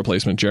Tucker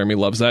replacement. Jeremy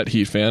loves that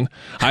Heat fan.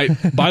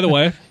 By the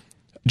way,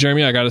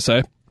 Jeremy, I got to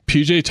say,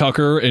 PJ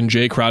Tucker and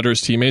Jay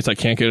Crowder's teammates, I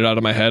can't get it out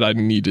of my head. I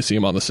need to see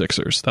him on the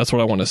Sixers. That's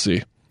what I want to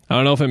see. I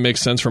don't know if it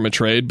makes sense from a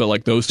trade, but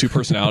like those two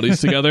personalities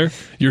together,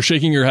 you're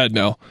shaking your head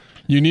no.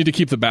 You need to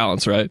keep the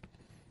balance, right?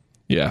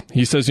 Yeah,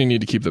 he says you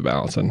need to keep the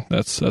balance, and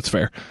that's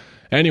fair.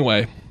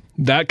 Anyway,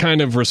 that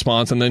kind of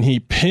response, and then he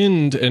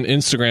pinned an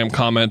Instagram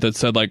comment that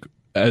said, like,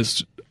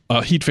 as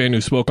a Heat fan who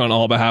spoke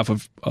on behalf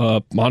of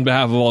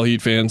all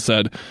Heat fans,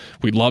 said,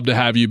 we'd love to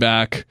have you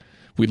back,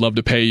 we'd love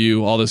to pay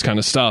you, all this kind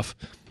of stuff.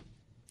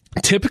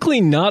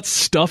 Typically not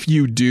stuff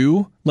you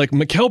do. Like,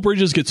 Mikal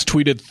Bridges gets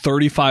tweeted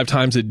 35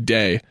 times a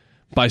day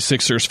by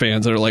Sixers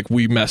fans that are like,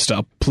 we messed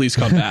up, please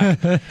come back.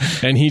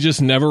 And he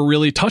just never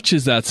really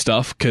touches that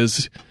stuff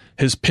because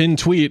his pinned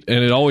tweet,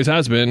 and it always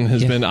has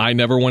been, I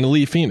never want to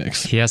leave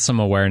Phoenix. He has some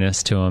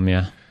awareness to him,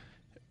 yeah.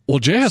 Well,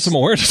 Jay has some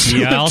awareness to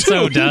him, He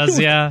also does,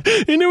 yeah.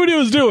 He knew what he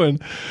was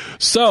doing.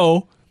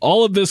 So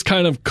all of this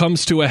kind of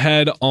comes to a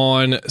head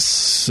on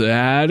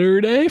Friday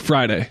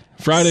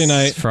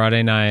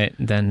night.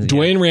 Then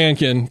Dwayne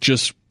Rankin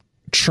just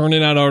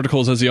churning out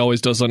articles as he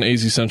always does on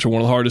AZ Central,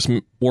 one of the hardest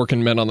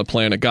working men on the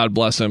planet. God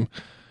bless him.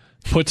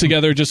 Put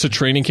together just a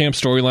training camp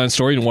storyline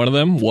story, and one of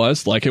them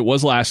was, like it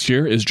was last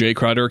year, is Jay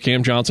Crowder or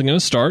Cam Johnson going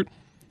to start?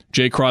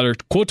 Jay Crowder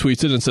quote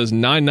tweets it and says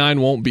 9-9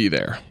 won't be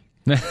there.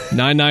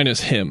 9-9 is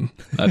him.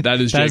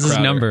 That is Jay Crowder. That's his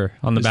number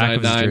on the back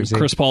of his jersey.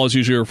 Chris Paul is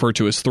usually referred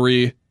to as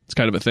 3. It's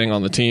kind of a thing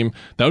on the team.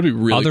 That would be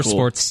really Other cool.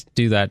 sports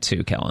do that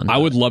too, Kellen. I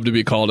would love to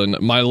be called, and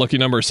my lucky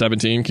number is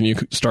 17. Can you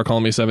start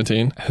calling me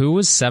 17? Who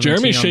was 17?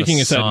 Jeremy's shaking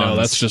his head. Suns? No,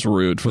 that's just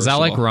rude. Was that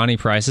like Ronnie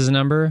Price's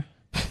number?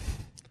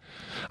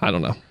 I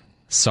don't know.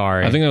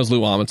 Sorry. I think that was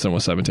Lou Amundsen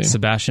with 17.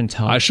 Sebastian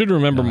Telfair. I should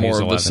remember more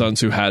of 11. the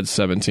Suns who had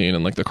 17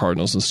 and like the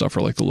Cardinals and stuff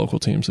for like the local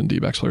teams and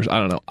D-backs players. I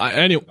don't know.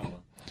 Anyway.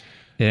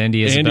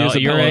 Andy Isabella.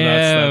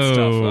 That's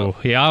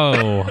tough.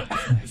 Yo.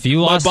 If you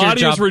lost my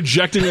body your is job,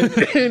 rejecting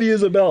it. Andy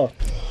Isabella.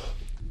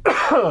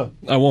 I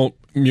won't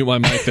mute my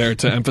mic there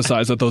to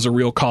emphasize that those are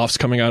real coughs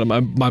coming out of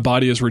my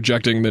body is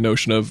rejecting the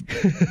notion of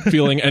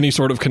feeling any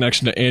sort of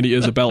connection to Andy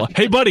Isabella.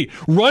 Hey, buddy,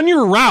 run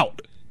your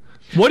route.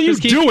 What are you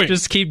doing?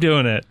 Just keep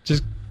doing it.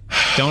 Just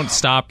don't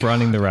stop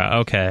running the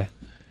route. Okay.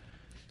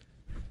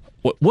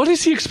 What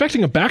is he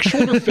expecting? A back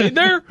shoulder fade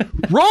there?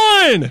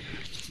 Run!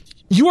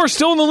 You are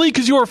still in the league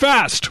because you are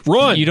fast.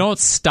 Run. You don't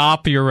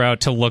stop your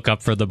route to look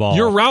up for the ball.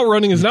 Your route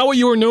running is not what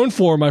you are known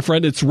for, my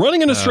friend. It's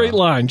running in a straight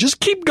line.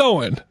 Just keep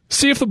going.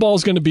 See if the ball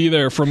is going to be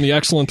there from the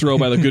excellent throw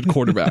by the good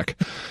quarterback.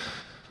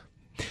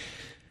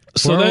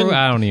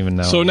 I don't even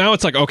know. So now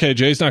it's like, okay,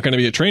 Jay's not going to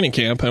be at training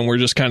camp, and we're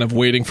just kind of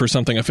waiting for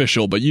something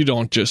official. But you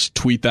don't just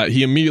tweet that.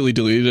 He immediately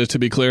deleted it, to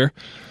be clear.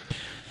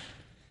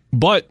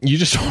 But you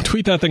just don't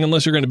tweet that thing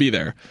unless you're going to be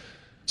there.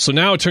 So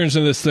now it turns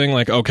into this thing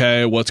like,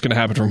 okay, what's going to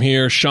happen from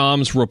here?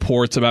 Shams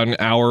reports about an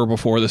hour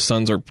before the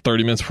Suns, or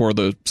 30 minutes before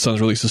the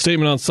Suns release a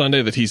statement on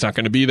Sunday that he's not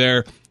going to be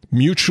there.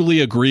 Mutually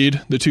agreed,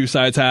 the two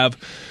sides have,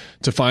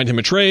 to find him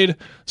a trade.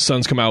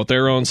 Suns come out with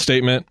their own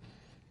statement.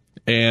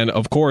 And,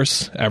 of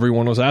course,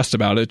 everyone was asked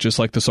about it, just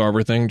like the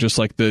Sarver thing, just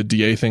like the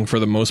DA thing for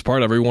the most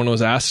part. Everyone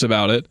was asked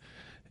about it.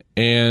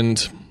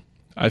 And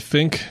I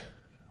think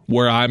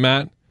where I'm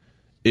at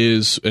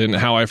is, and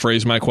how I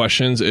phrase my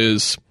questions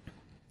is,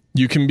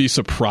 you can be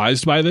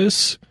surprised by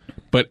this,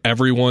 but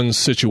everyone's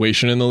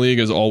situation in the league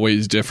is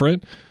always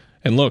different.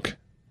 And look,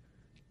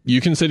 you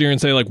can sit here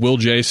and say, like, will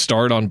Jay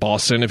start on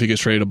Boston if he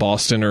gets traded to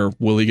Boston, or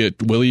will he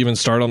even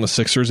start on the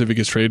Sixers if he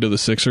gets traded to the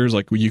Sixers?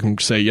 Like, you can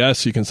say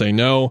yes, you can say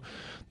no.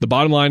 The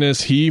bottom line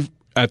is he,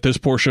 at this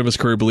portion of his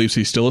career, believes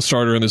he's still a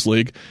starter in this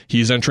league.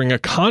 He's entering a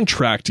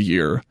contract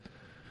year,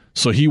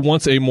 so he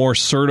wants a more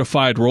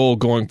certified role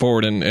going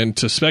forward. And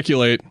to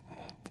speculate,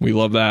 we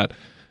love that.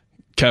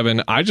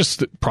 Kevin, I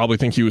just probably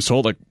think he was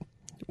told, like,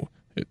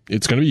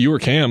 it's going to be you or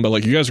Cam, but,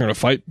 like, you guys are going to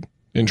fight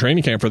in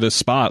training camp for this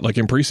spot, like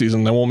in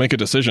preseason, then we'll make a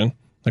decision.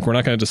 Like, we're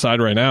not going to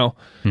decide right now.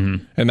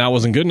 Mm-hmm. And that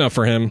wasn't good enough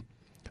for him.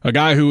 A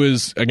guy who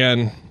is,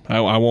 again, I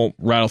won't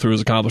rattle through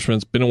his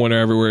accomplishments, been a winner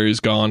everywhere he's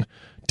gone,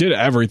 did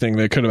everything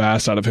they could have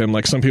asked out of him.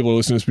 Like, some people are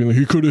listening to this being like,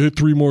 he could have hit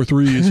 3 more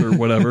threes or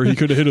whatever. He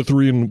could have hit a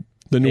 3 in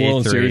the New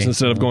Orleans series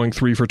instead of going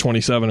 3 for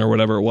 27 or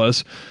whatever it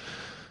was.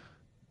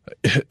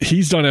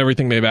 He's done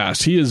everything they've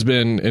asked. He has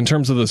been, in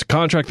terms of this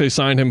contract they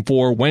signed him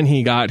for, when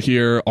he got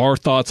here, our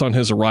thoughts on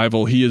his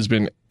arrival, it's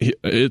been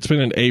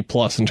an A+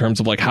 in terms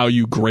of, like, how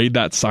you grade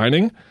that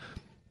signing.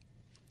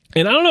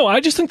 And I don't know,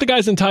 I just think the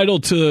guy's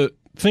entitled to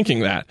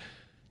thinking that.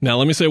 Now,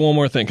 let me say one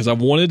more thing, because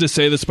I've wanted to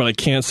say this, but I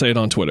can't say it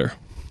on Twitter,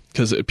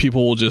 because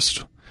people will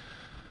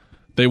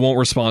they won't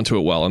respond to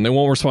it well, and they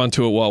won't respond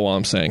to it well while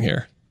I'm saying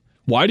here.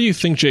 Why do you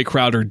think Jay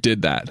Crowder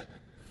did that?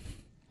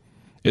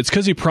 It's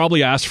because he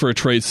probably asked for a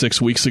trade 6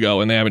 weeks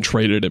ago and they haven't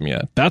traded him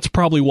yet. That's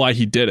probably why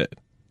he did it.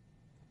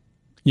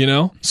 You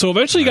know? So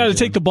eventually you got to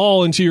take the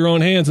ball into your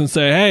own hands and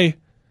say, hey,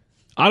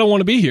 I don't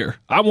want to be here.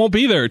 I won't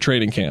be there at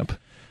training camp.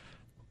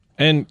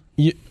 And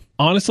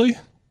honestly,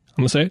 I'm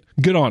going to say it,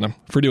 good on him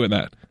for doing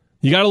that.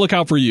 You got to look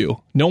out for you.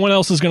 No one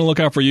else is going to look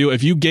out for you.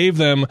 If you gave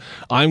them,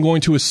 I'm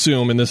going to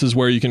assume, and this is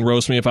where you can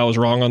roast me if I was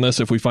wrong on this,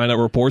 if we find out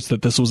reports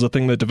that this was a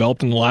thing that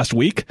developed in the last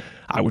week,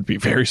 I would be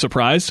very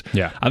surprised.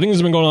 Yeah. I think this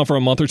has been going on for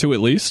a month or two at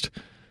least,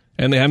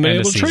 and they haven't been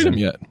able to trade him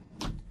yet.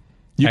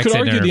 You could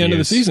argue the end of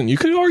the season. You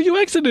could argue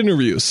exit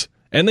interviews,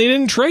 and they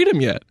didn't trade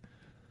him yet.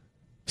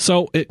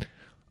 So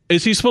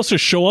is he supposed to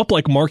show up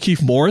like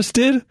Markieff Morris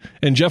did,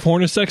 and Jeff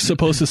Hornacek's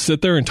supposed to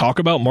sit there and talk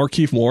about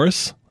Markieff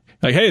Morris?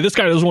 Like, hey, this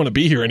guy doesn't want to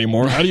be here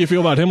anymore. How do you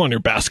feel about him on your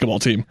basketball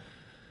team?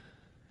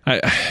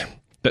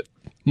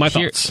 My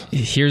thoughts.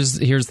 Here's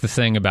the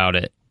thing about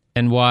it,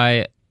 and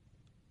why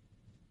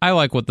I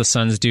like what the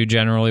Suns do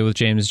generally with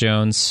James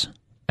Jones,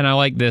 and I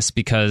like this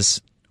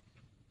because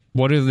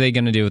what are they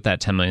going to do with that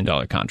 $10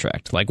 million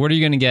contract? Like, what are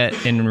you going to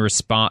get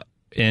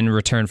in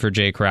return for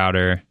Jay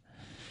Crowder?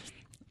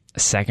 A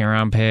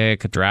second-round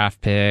pick, a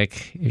draft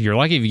pick. If you're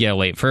lucky if you get a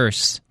late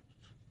first.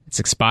 It's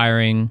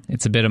expiring.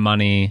 It's a bit of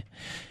money.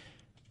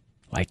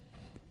 Like,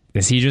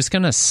 is he just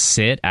going to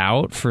sit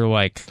out for,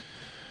 like,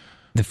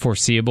 the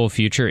foreseeable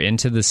future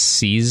into the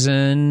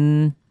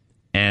season?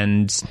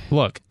 And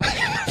look,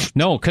 this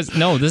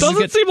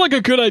doesn't seem like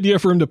a good idea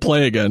for him to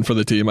play again for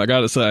the team, I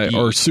got to say,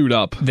 or suit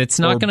up. That's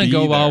not going to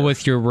go well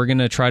with we're going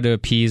to try to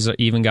appease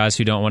even guys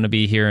who don't want to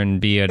be here and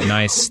be a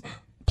nice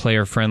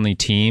player-friendly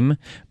team.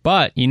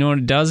 But you know what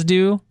it does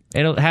do?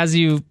 It has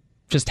you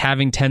just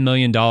having $10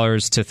 million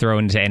to throw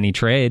into any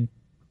trade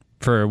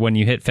for when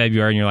you hit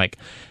February and you're like,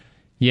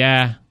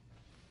 yeah,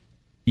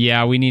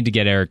 we need to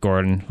get Eric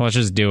Gordon. Let's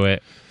just do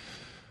it.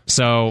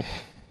 So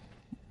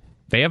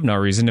they have no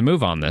reason to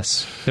move on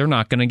this. They're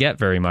not going to get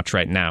very much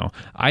right now.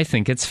 I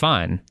think it's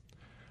fine.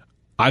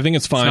 I think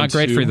it's fine. It's not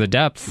great for the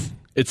depth.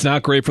 It's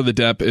not great for the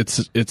depth.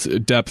 It's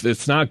depth.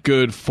 It's not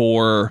good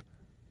for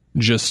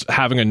just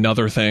having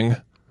another thing.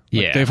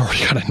 Like, yeah, they've already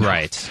got enough.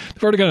 Right.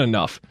 They've already got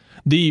enough.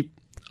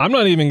 I'm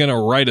not even going to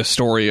write a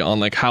story on,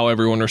 like, how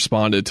everyone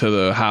responded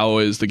to how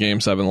is the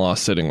Game 7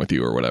 loss sitting with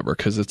you or whatever,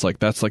 because it's like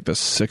that's like the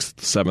 6th,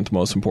 7th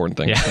most important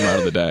thing to come out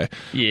of the day.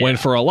 Yeah. When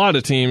for a lot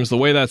of teams, the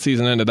way that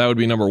season ended, that would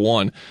be number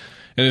one.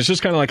 And it's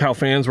just kind of like how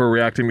fans were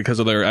reacting because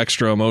of their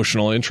extra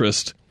emotional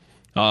interest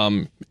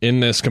in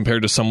this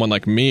compared to someone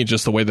like me,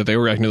 just the way that they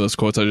were reacting to those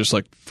quotes. I just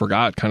like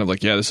forgot kind of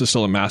like, yeah, this is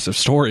still a massive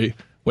story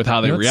with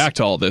how they react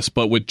to all this.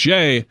 But with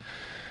Jay,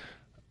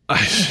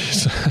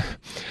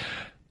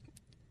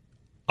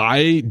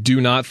 I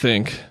do not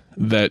think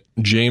that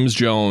James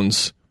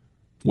Jones,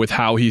 with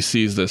how he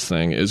sees this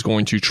thing, is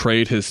going to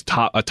trade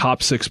a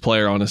top 6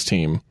 player on his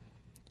team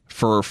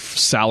for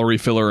salary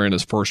filler in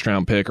his first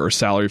round pick or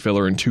salary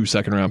filler in 2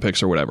 second round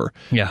picks or whatever.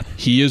 Yeah.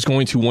 He is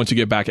going to want to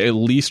get back at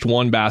least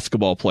one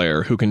basketball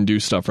player who can do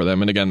stuff for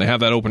them. And again, they have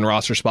that open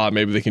roster spot.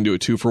 Maybe they can do a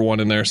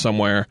 2-for-1 in there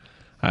somewhere.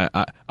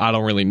 I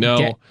don't really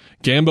know.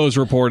 Gambo's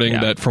reporting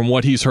that from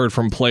what he's heard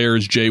from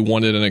players, Jay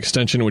wanted an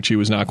extension, which he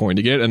was not going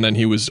to get. And then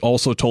he was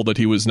also told that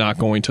he was not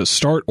going to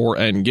start or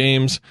end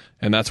games.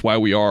 And that's why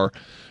we are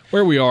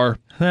where we are.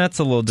 That's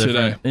a little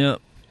different. Today. Yeah.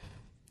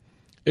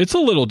 It's a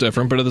little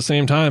different, but at the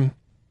same time,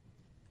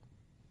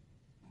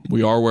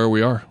 we are where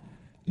we are.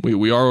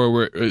 We are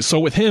where we're. So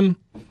with him,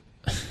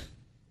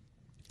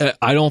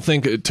 I don't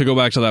think, to go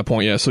back to that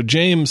point, yeah. So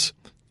James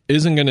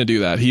isn't going to do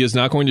that. He is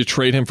not going to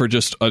trade him for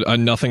just a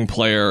nothing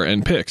player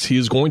and picks. He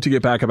is going to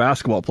get back a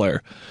basketball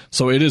player.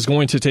 So it is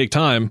going to take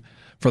time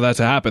for that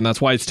to happen. That's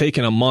why it's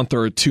taken a month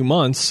or 2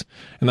 months,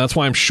 and that's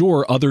why I'm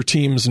sure other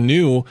teams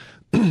knew.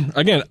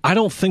 Again, I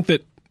don't think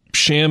that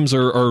Shams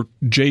or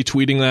Jay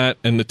tweeting that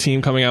and the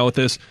team coming out with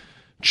this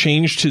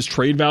changed his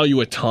trade value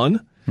a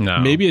ton. No.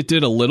 Maybe it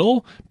did a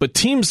little, but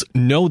teams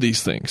know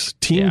these things.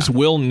 Teams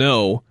will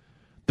know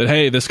that,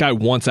 hey, this guy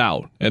wants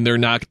out, and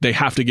they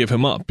have to give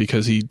him up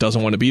because he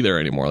doesn't want to be there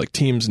anymore. Like,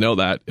 teams know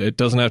that. It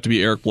doesn't have to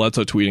be Eric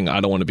Bledsoe tweeting, I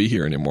don't want to be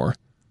here anymore.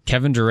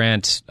 Kevin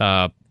Durant,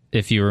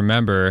 if you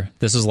remember,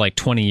 this was like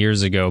 20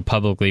 years ago,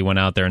 publicly went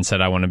out there and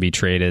said, I want to be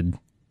traded.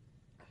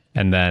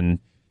 And then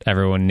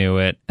everyone knew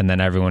it, and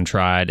then everyone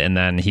tried, and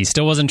then he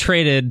still wasn't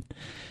traded,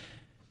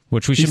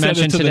 which we should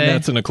mention today. He said it to the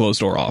Nets in a closed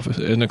door office,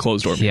 in a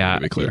closed door meeting, to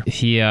be clear. If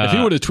he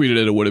would have tweeted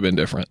it, it would have been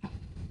different.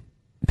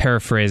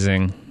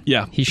 Paraphrasing.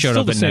 Yeah. He showed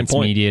up at Nets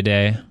Media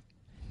Day.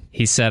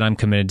 He said, I'm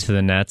committed to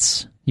the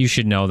Nets. You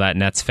should know that,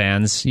 Nets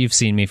fans. You've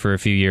seen me for a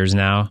few years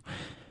now.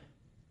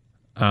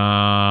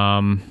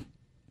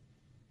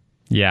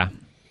 Yeah.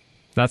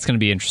 That's going to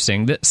be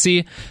interesting.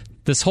 See,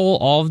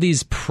 all of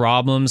these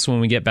problems, when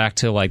we get back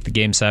to like the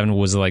Game 7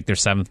 was like their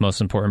 7th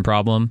most important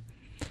problem.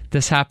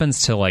 This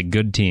happens to like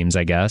good teams,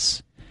 I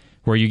guess,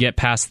 where you get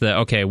past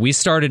we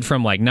started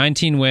from like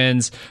 19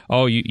 wins.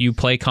 Oh, you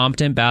play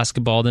competent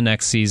basketball the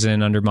next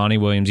season under Monty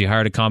Williams. You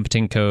hired a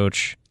competent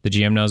coach. The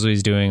GM knows what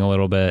he's doing a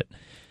little bit.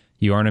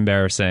 You aren't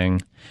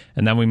embarrassing.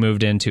 And then we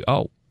moved into,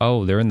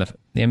 they're in the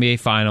NBA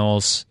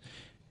Finals.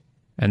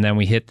 And then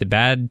we hit the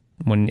bad,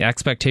 when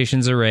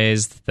expectations are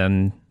raised,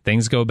 then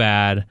things go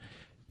bad.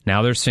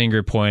 Now there's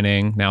finger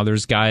pointing. Now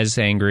there's guys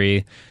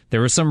angry.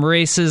 There were some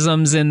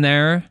racisms in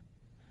there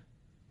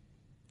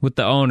with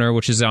the owner,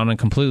 which is on a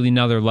completely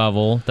another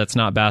level that's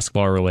not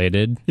basketball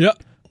related.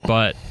 Yep.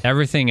 But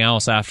everything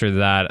else after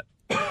that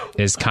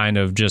is kind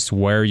of just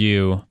where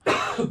you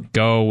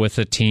go with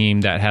a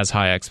team that has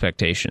high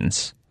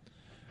expectations.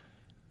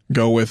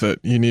 Go with it.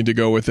 You need to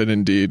go with it,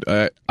 indeed.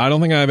 I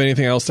don't think I have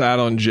anything else to add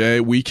on Jay.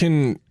 We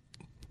can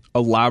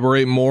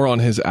elaborate more on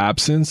his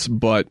absence,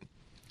 but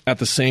at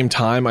the same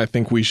time, I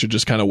think we should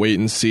just kind of wait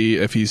and see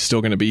if he's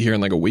still going to be here in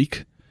like a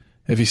week.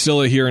 If he's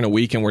still here in a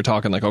week and we're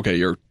talking like, okay,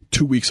 you're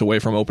 2 weeks away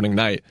from opening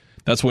night,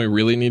 that's when we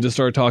really need to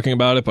start talking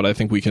about it. But I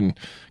think we can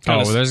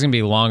there's going to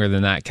be longer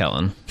than that,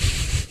 Kellen.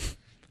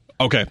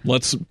 Okay,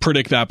 let's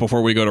predict that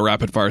before we go to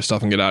rapid fire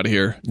stuff and get out of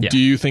here. Yeah. Do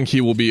you think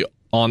he will be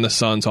on the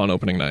Suns on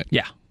opening night?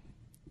 Yeah.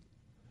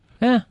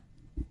 Yeah.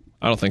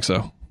 I don't think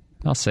so.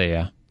 I'll say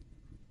yeah.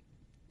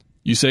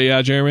 You say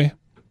yeah, Jeremy?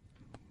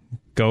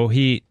 Go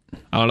Heat.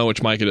 I don't know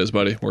which mic it is,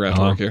 buddy. We're going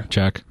to have to work here.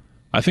 Check.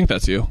 I think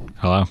that's you.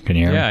 Hello, can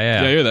you hear me?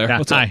 Yeah, you're there.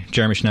 What's up? Hi,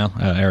 Jeremy Schnell,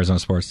 Arizona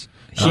Sports.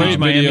 Great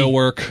video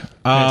work.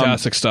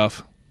 Fantastic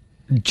stuff.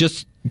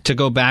 Just to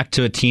go back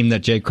to a team that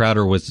Jay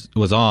Crowder was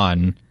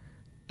on,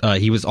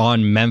 he was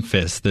on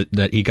Memphis,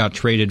 that he got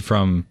traded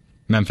from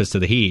Memphis to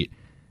the Heat.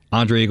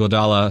 Andre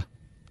Iguodala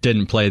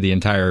didn't play the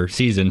entire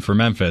season for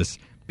Memphis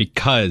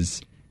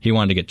because he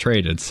wanted to get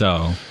traded.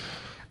 So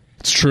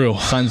it's true.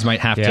 Suns might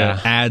have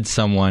to add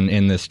someone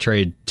in this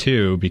trade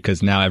too,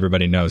 because now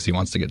everybody knows he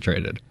wants to get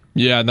traded.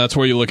 Yeah, and that's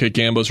where you look at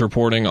Gambo's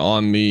reporting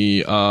on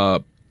the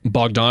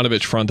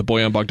Bogdanovich front, the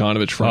Bojan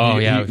Bogdanovich front.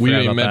 We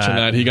didn't even mention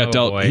that. He got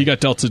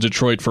dealt to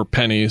Detroit for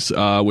pennies,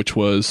 which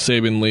was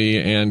Saban Lee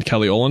and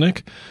Kelly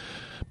Olynyk.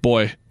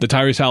 Boy, the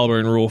Tyrese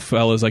Halliburton rule,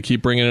 fellas, I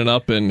keep bringing it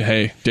up, and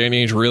hey,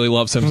 Danny Ainge really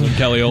loves him some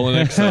Kelly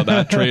Olynyk, so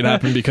that trade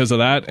happened because of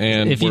that,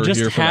 and if you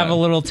just have a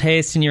little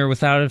taste and you're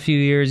without a few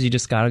years, you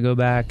just got to go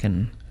back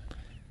and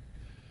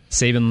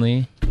Saban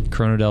Lee,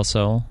 Corona del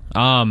Sol.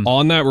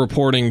 On that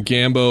reporting,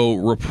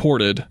 Gambo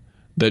reported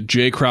that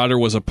Jay Crowder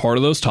was a part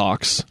of those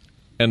talks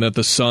and that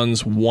the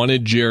Suns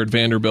wanted Jared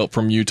Vanderbilt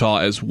from Utah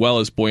as well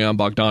as Bojan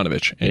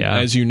Bogdanovich. And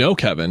as you know,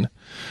 Kevin,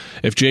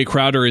 if Jay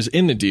Crowder is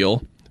in the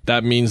deal,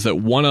 that means that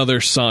one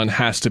other Sun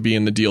has to be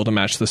in the deal to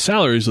match the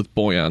salaries with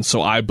Bojan.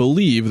 So I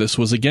believe this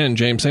was, again,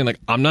 James saying, like,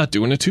 I'm not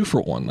doing a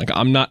 2-for-1. Like,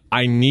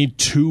 I need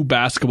 2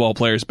 basketball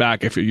players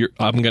back if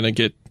I'm going to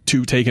get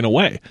 2 taken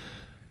away.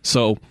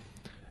 So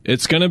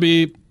it's going to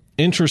be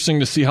interesting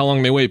to see how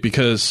long they wait,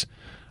 because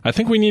I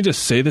think we need to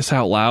say this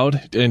out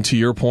loud. And to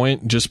your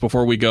point, just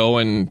before we go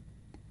and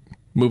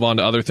move on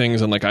to other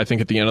things, and like I think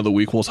at the end of the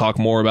week we'll talk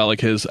more about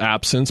like his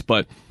absence.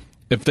 But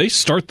if they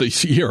start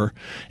this year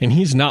and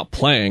he's not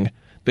playing,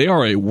 they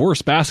are a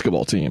worse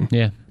basketball team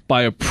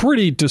by a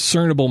pretty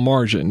discernible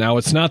margin. Now,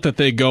 it's not that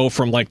they go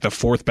from like the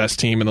 4th best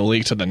team in the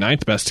league to the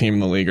 9th best team in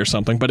the league or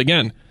something. But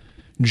again,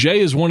 Jay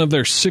is one of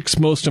their 6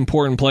 most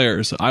important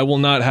players. I will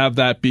not have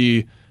that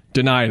be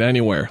denied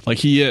anywhere. Like,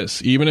 he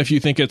is. Even if you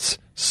think it's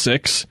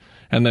 6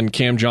 and then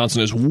Cam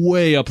Johnson is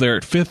way up there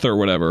at 5th or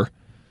whatever,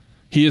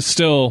 he is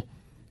still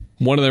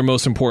one of their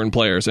most important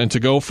players. And to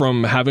go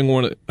from having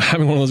one of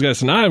those guys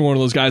to not having one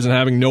of those guys and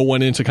having no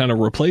one in to kind of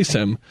replace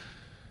him,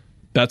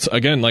 that's,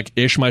 again, like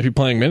Ish might be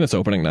playing minutes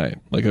opening night.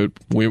 Like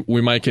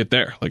we might get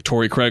there. Like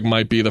Torrey Craig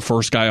might be the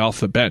first guy off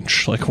the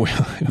bench. Like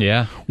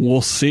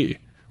we'll see.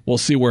 We'll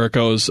see where it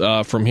goes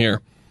from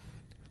here.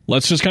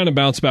 Let's just kind of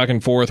bounce back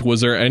and forth.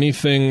 Was there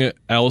anything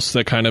else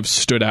that kind of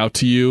stood out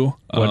to you?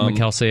 What did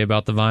Mikal say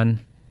about the Vine?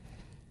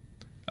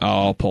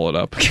 I'll pull it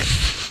up.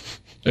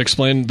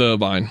 Explain the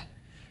Vine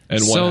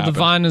and what happened. The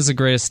Vine is a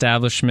great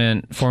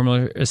establishment,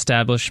 former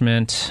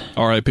establishment.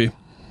 R.I.P.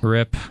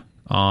 RIP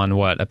on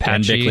what?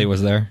 Apache. Dan Bickley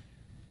was there.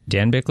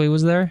 Dan Bickley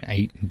was there?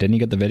 Didn't he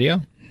get the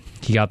video?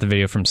 He got the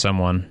video from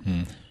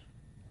someone.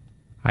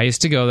 I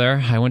used to go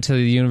there. I went to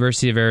the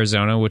University of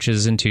Arizona, which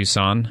is in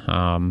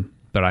Tucson,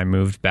 but I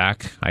moved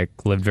back. I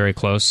lived very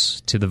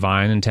close to the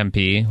Vine in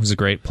Tempe. It was a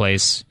great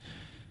place.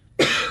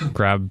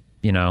 Grab,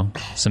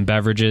 some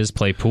beverages,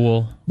 play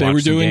pool. They were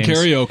doing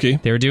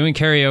karaoke. They were doing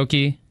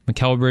karaoke.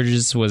 Mikal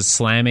Bridges was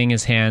slamming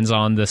his hands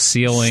on the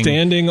ceiling.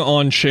 Standing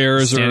on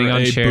chairs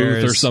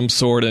booth or some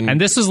sort. And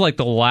this was like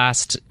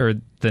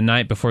the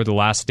night before the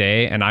last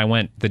day, and I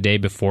went the day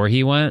before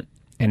he went,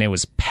 and it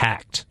was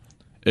packed.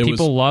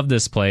 People loved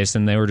this place,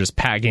 and they were just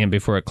packing it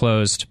before it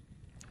closed.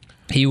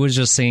 He was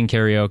just singing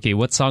karaoke.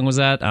 What song was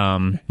that?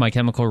 My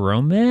Chemical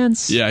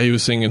Romance? Yeah, he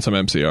was singing some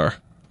MCR.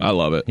 I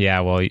love it.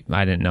 Yeah, well,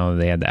 I didn't know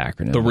they had the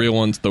acronym. The real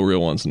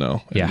ones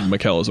know. Yeah.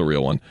 Mikal is a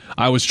real one.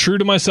 I was true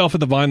to myself at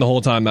the Vine the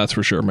whole time, that's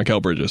for sure.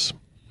 Mikal Bridges.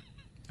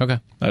 Okay.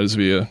 That is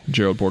via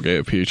Gerald Bourguet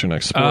of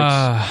PHNX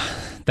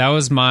Sports. That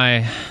was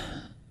my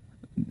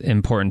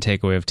important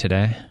takeaway of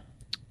today.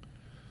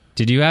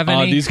 Did you have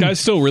any? These guys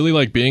still really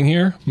like being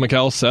here,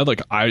 Mikal said.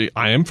 Like, I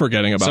am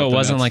forgetting about So it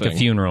wasn't like thing. A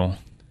funeral?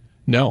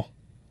 No.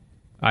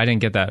 I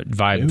didn't get that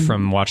vibe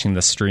from watching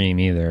the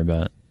stream either,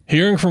 but...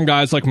 Hearing from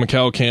guys like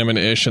Mikal, Cam, and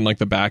Ish in like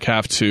the back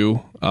half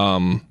too,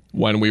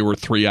 when we were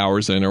 3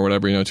 hours in or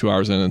whatever, 2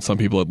 hours in, and some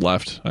people had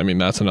left. I mean,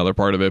 that's another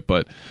part of it.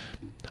 But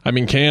I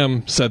mean,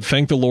 Cam said,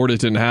 "Thank the Lord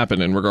it didn't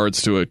happen" in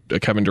regards to a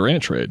Kevin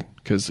Durant trade,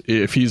 because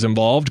if he's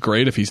involved,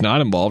 great. If he's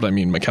not involved, I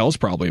mean, Mikal's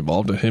probably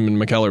involved. Him and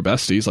Mikal are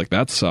besties. Like,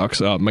 that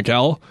sucks.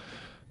 Mikal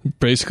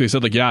basically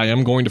said, like, "Yeah, I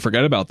am going to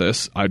forget about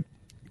this.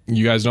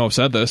 You guys know I've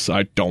said this.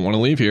 I don't want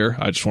to leave here.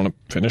 I just want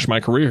to finish my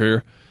career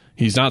here."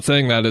 He's not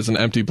saying that as an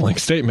empty blank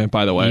statement,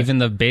 by the way. Even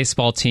the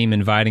baseball team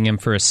inviting him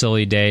for a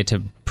silly day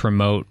to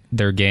promote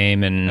their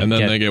game, and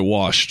then they get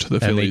washed. The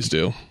Phillies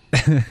do.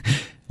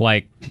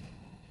 Like,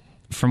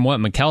 from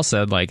what Mikal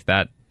said, like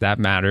that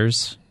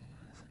matters.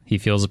 He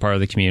feels a part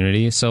of the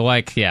community. So,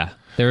 like, yeah,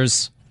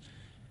 there's.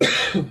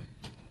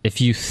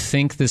 If you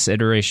think this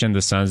iteration of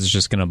the Suns is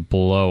just going to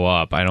blow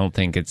up, I don't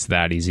think it's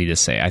that easy to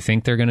say. I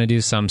think they're going to do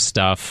some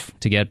stuff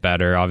to get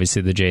better.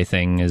 Obviously, the Jay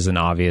thing is an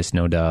obvious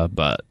no duh,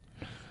 but.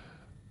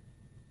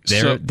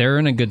 They're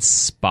in a good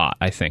spot,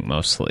 I think,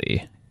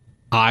 mostly.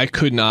 I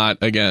could not,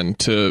 again,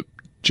 to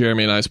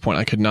Jeremy and I's point,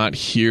 I could not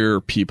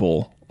hear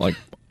people. Like,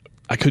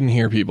 I couldn't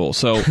hear people.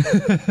 So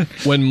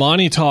when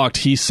Monty talked,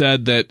 he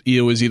said that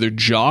it was either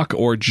Jock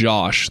or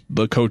Josh.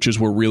 The coaches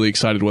were really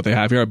excited what they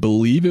have here. I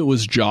believe it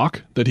was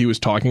Jock that he was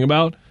talking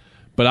about.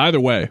 But either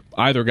way,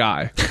 either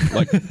guy,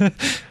 like,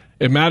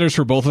 it matters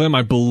for both of them.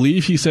 I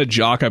believe he said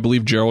Jock. I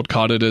believe Gerald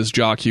caught it as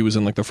Jock. He was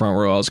in like the front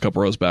row. I was a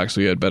couple rows back, so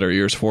he had better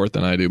ears for it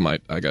than I do.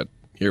 I got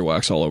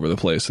earwax all over the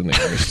place in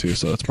the ears too,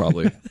 so that's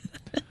probably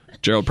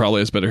Gerald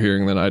probably has better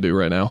hearing than I do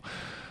right now.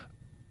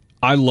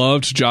 I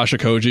loved Josh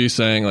Okogie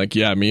saying, like,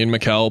 yeah, me and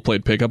Mikal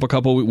played pickup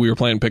we were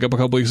playing pickup a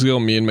couple weeks ago.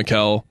 Me and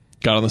Mikal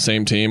got on the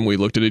same team. We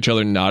looked at each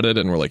other, nodded,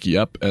 and we're like,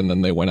 yep. And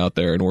then they went out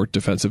there and were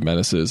defensive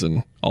menaces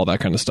and all that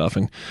kind of stuff.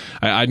 And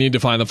I need to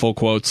find the full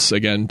quotes,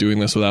 again, doing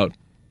this without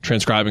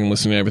transcribing and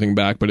listening to everything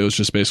back, but it was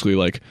just basically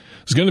like,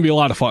 it's going to be a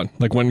lot of fun.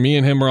 Like, when me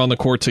and him were on the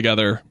court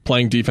together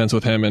playing defense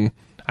with him, and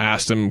I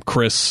asked him,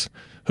 Chris,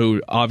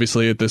 who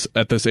obviously at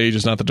this age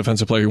is not the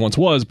defensive player he once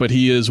was, but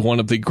he is one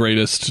of the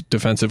greatest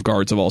defensive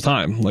guards of all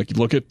time. Like,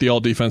 look at the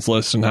all-defense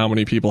list and how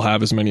many people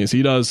have as many as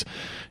he does.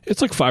 It's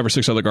like 5 or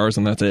 6 other guards,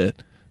 and that's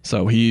it.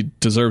 So he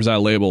deserves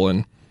that label.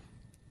 And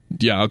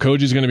yeah,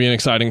 Okogie's going to be an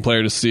exciting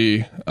player to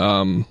see.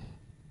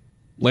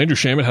 Landry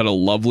Shamet had a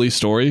lovely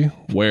story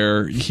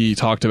where he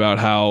talked about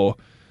how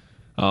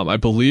I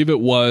believe it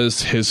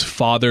was his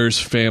father's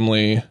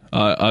family,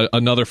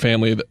 another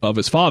family of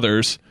his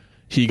father's,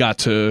 he got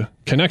to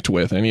connect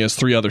with, and he has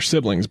 3 other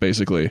siblings,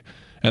 basically.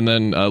 And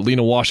then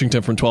Lena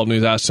Washington from 12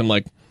 News asked him,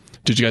 like,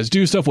 did you guys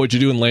do stuff? What'd you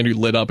do? And Landry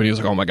lit up, and he was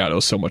like, oh my God, it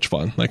was so much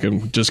fun. Like, I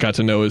just got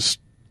to know his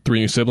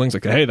 3 new siblings.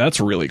 Like, hey, that's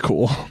really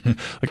cool.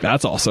 Like,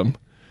 that's awesome.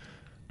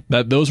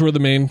 Those were the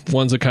main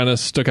ones that kind of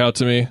stuck out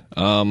to me.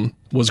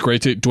 Was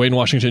great. Dwayne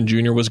Washington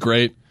Jr. was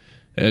great.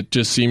 It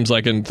just seems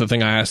like, and the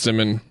thing I asked him,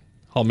 and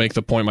I'll make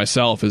the point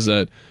myself, is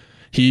that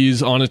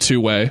he's on a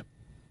 2-way.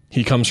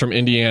 He comes from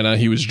Indiana.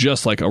 He was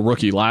just like a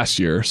rookie last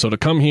year. So to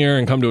come here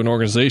and come to an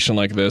organization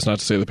like this, not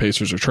to say the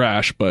Pacers are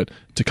trash, but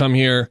to come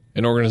here,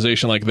 an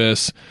organization like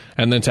this,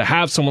 and then to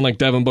have someone like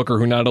Devin Booker,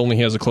 who not only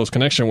he has a close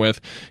connection with,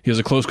 he has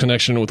a close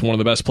connection with one of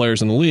the best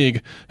players in the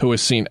league, who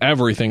has seen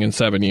everything in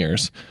 7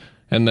 years.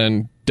 And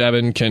then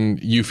Devin, can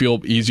you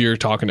feel easier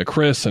talking to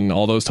Chris and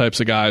all those types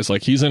of guys?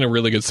 Like, he's in a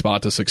really good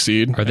spot to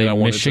succeed. Are they and I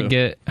wanted Michigan?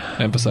 to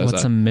emphasize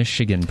What's that. a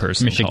Michigan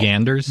person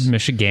Michiganders? called?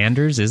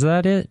 Michiganders? Is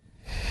that it?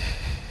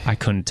 I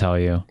couldn't tell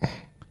you.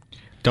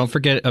 Don't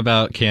forget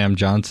about Cam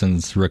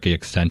Johnson's rookie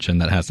extension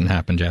that hasn't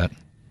happened yet.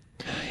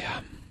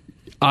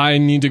 I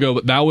need to go.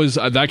 But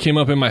that came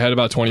up in my head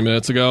about 20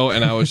 minutes ago,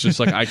 and I was just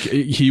like,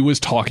 he was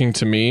talking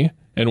to me,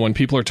 and when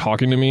people are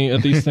talking to me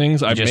at these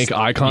things, I make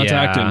eye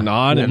contact and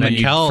nod, and then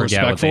you Mikel-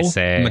 Forget what they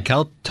say.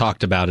 Mikel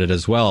talked about it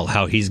as well,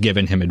 how he's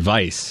given him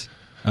advice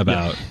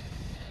about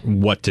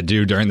what to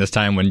do during this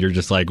time when you're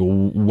just like,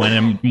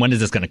 when is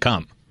this going to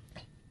come?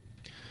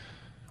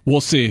 We'll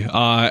see.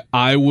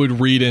 I would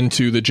read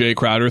into the Jay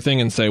Crowder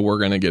thing and say we're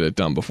going to get it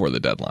done before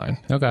the deadline.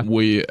 Okay.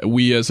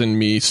 We as in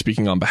me,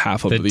 speaking on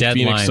behalf of the deadline,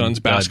 Phoenix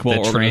Suns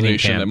basketball the training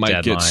organization that camp might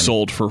deadline. get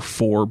sold for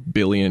 $4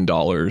 billion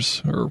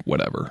or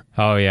whatever.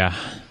 Oh, yeah.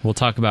 We'll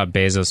talk about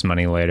Bezos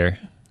money later.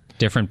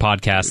 Different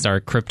podcast, our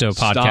crypto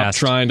podcast. Stop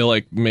trying to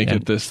like make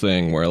it this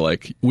thing where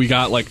like we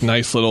got like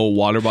nice little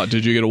water bottle.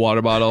 Did you get a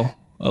water bottle?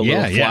 A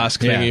little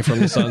flask thingy from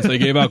the Suns. They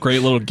gave out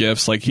great little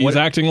gifts. Like he's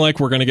acting like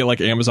we're going to get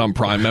like Amazon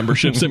Prime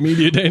memberships at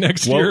Media Day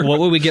next year. What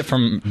would we get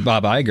from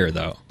Bob Iger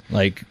though?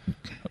 Like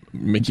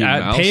Mickey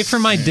Mouse. Pay for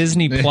my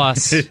Disney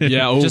Plus.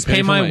 Yeah, just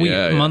pay for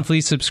my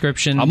monthly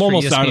subscription. I'm for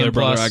almost ESPN out of there,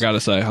 brother. Plus. I gotta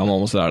say, I'm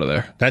almost out of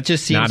there. that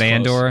just seems Not close.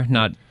 Andor.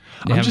 Not.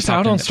 I'm just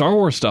out on Star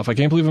Wars stuff. I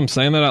can't believe I'm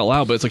saying that out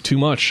loud, but it's like too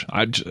much.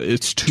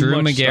 It's too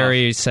Drew much.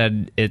 McGarry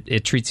said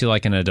it treats you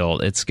like an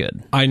adult. It's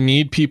good. I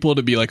need people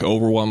to be like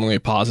overwhelmingly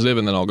positive,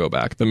 and then I'll go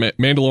back. The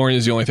Mandalorian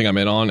is the only thing I'm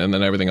in on, and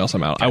then everything else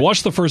I'm out. I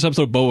watched the first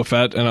episode of Boba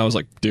Fett, and I was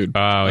like, dude.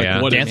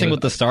 yeah. what Dancing is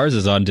with the Stars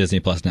is on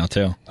Disney Plus now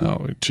too.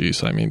 Oh,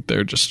 jeez. I mean,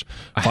 they're just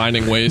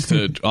finding ways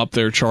to up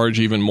their charge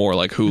even more.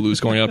 Like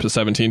Hulu's going up to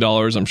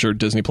 $17. I'm sure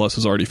Disney Plus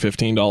is already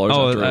 $15. Oh, after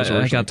it was I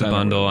originally got the $10.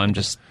 bundle. I'm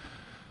just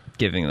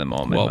giving them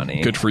all my Well, money.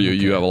 good for you.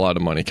 You have a lot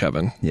of money,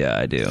 Kevin. Yeah,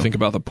 I do. Think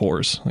about the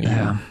pores.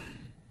 Yeah.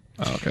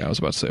 Oh, okay, I was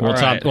about to say.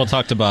 We'll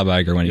talk to Bob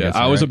Iger when he gets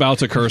there. I was about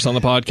to curse on the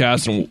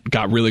podcast and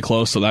got really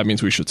close, so that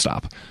means we should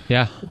stop.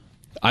 Yeah.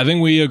 I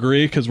think we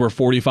agree because we're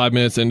 45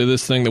 minutes into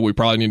this thing that we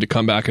probably need to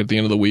come back at the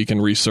end of the week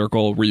and revisit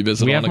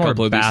We on have a more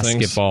couple of these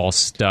things. basketball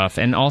stuff,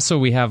 and also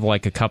we have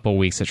like a couple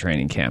weeks of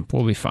training camp.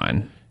 We'll be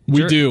fine.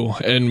 We do,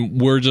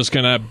 and we're just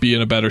going to be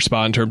in a better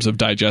spot in terms of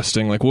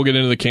digesting. Like, we'll get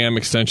into the Cam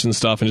extension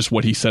stuff and just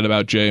what he said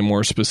about Jay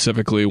more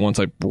specifically once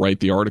I write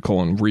the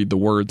article and read the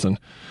words and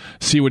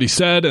see what he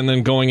said. And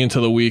then going into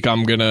the week, one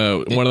of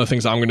the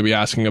things I'm going to be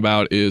asking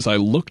about is I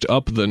looked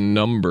up the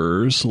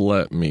numbers.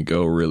 Let me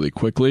go really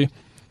quickly.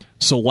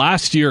 So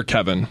last year,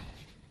 Kevin,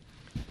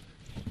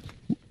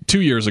 2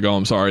 years ago,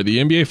 the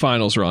NBA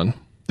Finals run.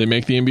 They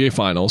make the NBA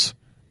Finals.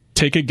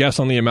 Take a guess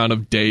on the amount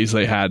of days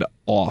they had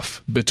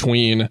off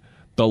between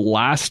the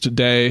last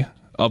day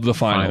of the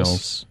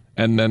finals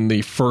and then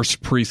the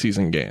first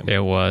preseason game. It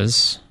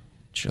was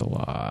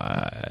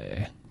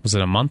July. Was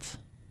it a month?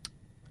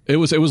 It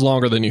was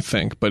longer than you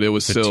think, but it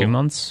was still 2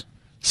 months.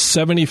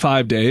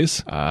 75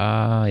 days.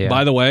 Yeah.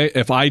 By the way,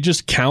 if I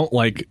just count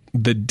like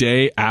the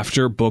day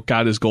after Book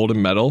got his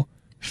golden medal,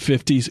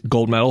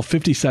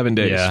 57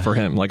 days for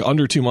him, like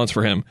under 2 months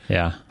for him.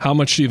 Yeah. How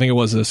much do you think it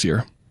was this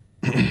year?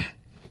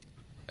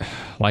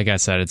 Like I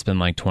said, it's been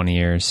like 20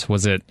 years.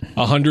 Was it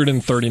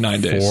 139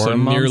 days? 4 So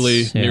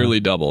months? nearly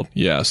doubled.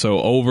 Yeah. So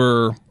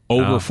over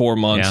 4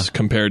 months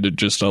compared to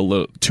just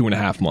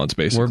 2.5 months,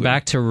 basically. We're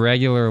back to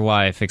regular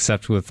life,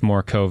 except with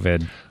more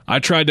COVID. I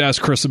tried to ask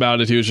Chris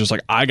about it. He was just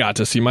like, I got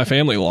to see my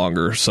family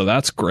longer, so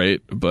that's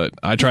great. But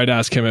I tried to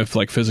ask him if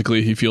like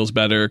physically he feels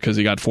better because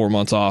he got 4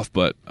 months off.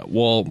 But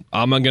well,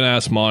 I'm going to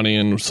ask Monty,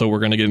 and so we're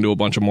going to get into a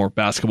bunch of more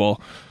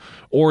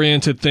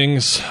basketball-oriented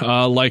things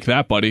like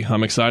that, buddy.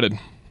 I'm excited.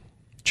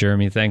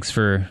 Jeremy, thanks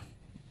for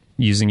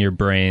using your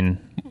brain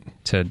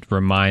to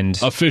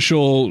remind...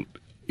 Official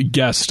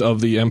guest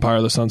of the Empire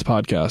of the Suns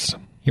podcast.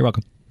 You're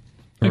welcome.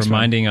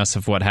 reminding us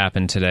of what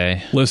happened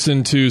today.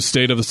 Listen to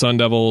State of the Sun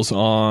Devils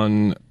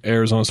on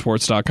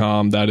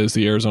ArizonaSports.com. That is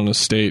the Arizona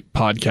State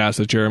podcast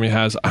that Jeremy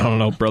has. I don't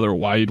know, brother,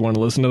 why you'd want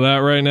to listen to that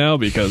right now,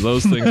 because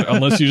those things,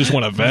 unless you just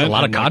want to vent. There's a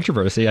lot of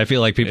controversy. I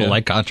feel like people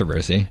like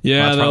controversy.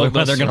 Yeah, that's probably why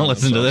that's they're going to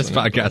listen to this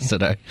something. podcast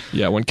today.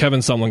 Yeah, when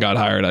Kevin Sumlin got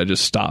hired, I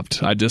just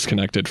stopped. I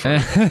disconnected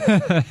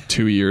for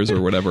 2 years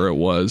or whatever it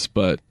was.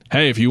 But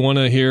hey, if you want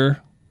to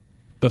hear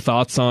the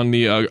thoughts on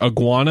the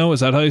Aguano, is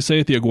that how you say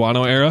it? The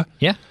Aguano era?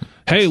 Yeah.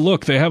 Hey,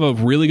 look, they have a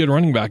really good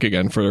running back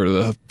again for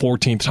the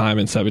 14th time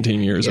in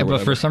 17 years. Yeah, or but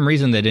whatever. for some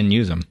reason they didn't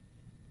use him.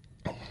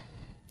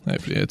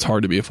 It's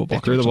hard to be a football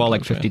They threw coach the ball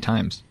like sometimes, 50 man.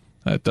 times.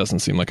 That doesn't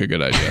seem like a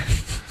good idea.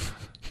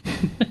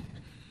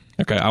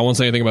 Okay, I won't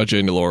say anything about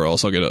Jaden DeLore,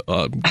 else I'll get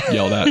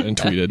yelled at and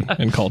tweeted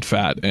and called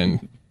fat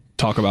and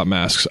talk about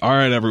masks. All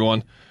right,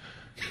 everyone.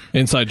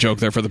 Inside joke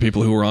there for the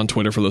people who were on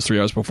Twitter for those 3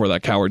 hours before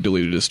that coward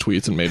deleted his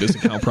tweets and made his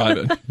account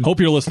private. Hope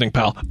you're listening,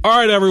 pal. All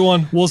right,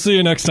 everyone. We'll see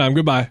you next time.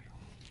 Goodbye.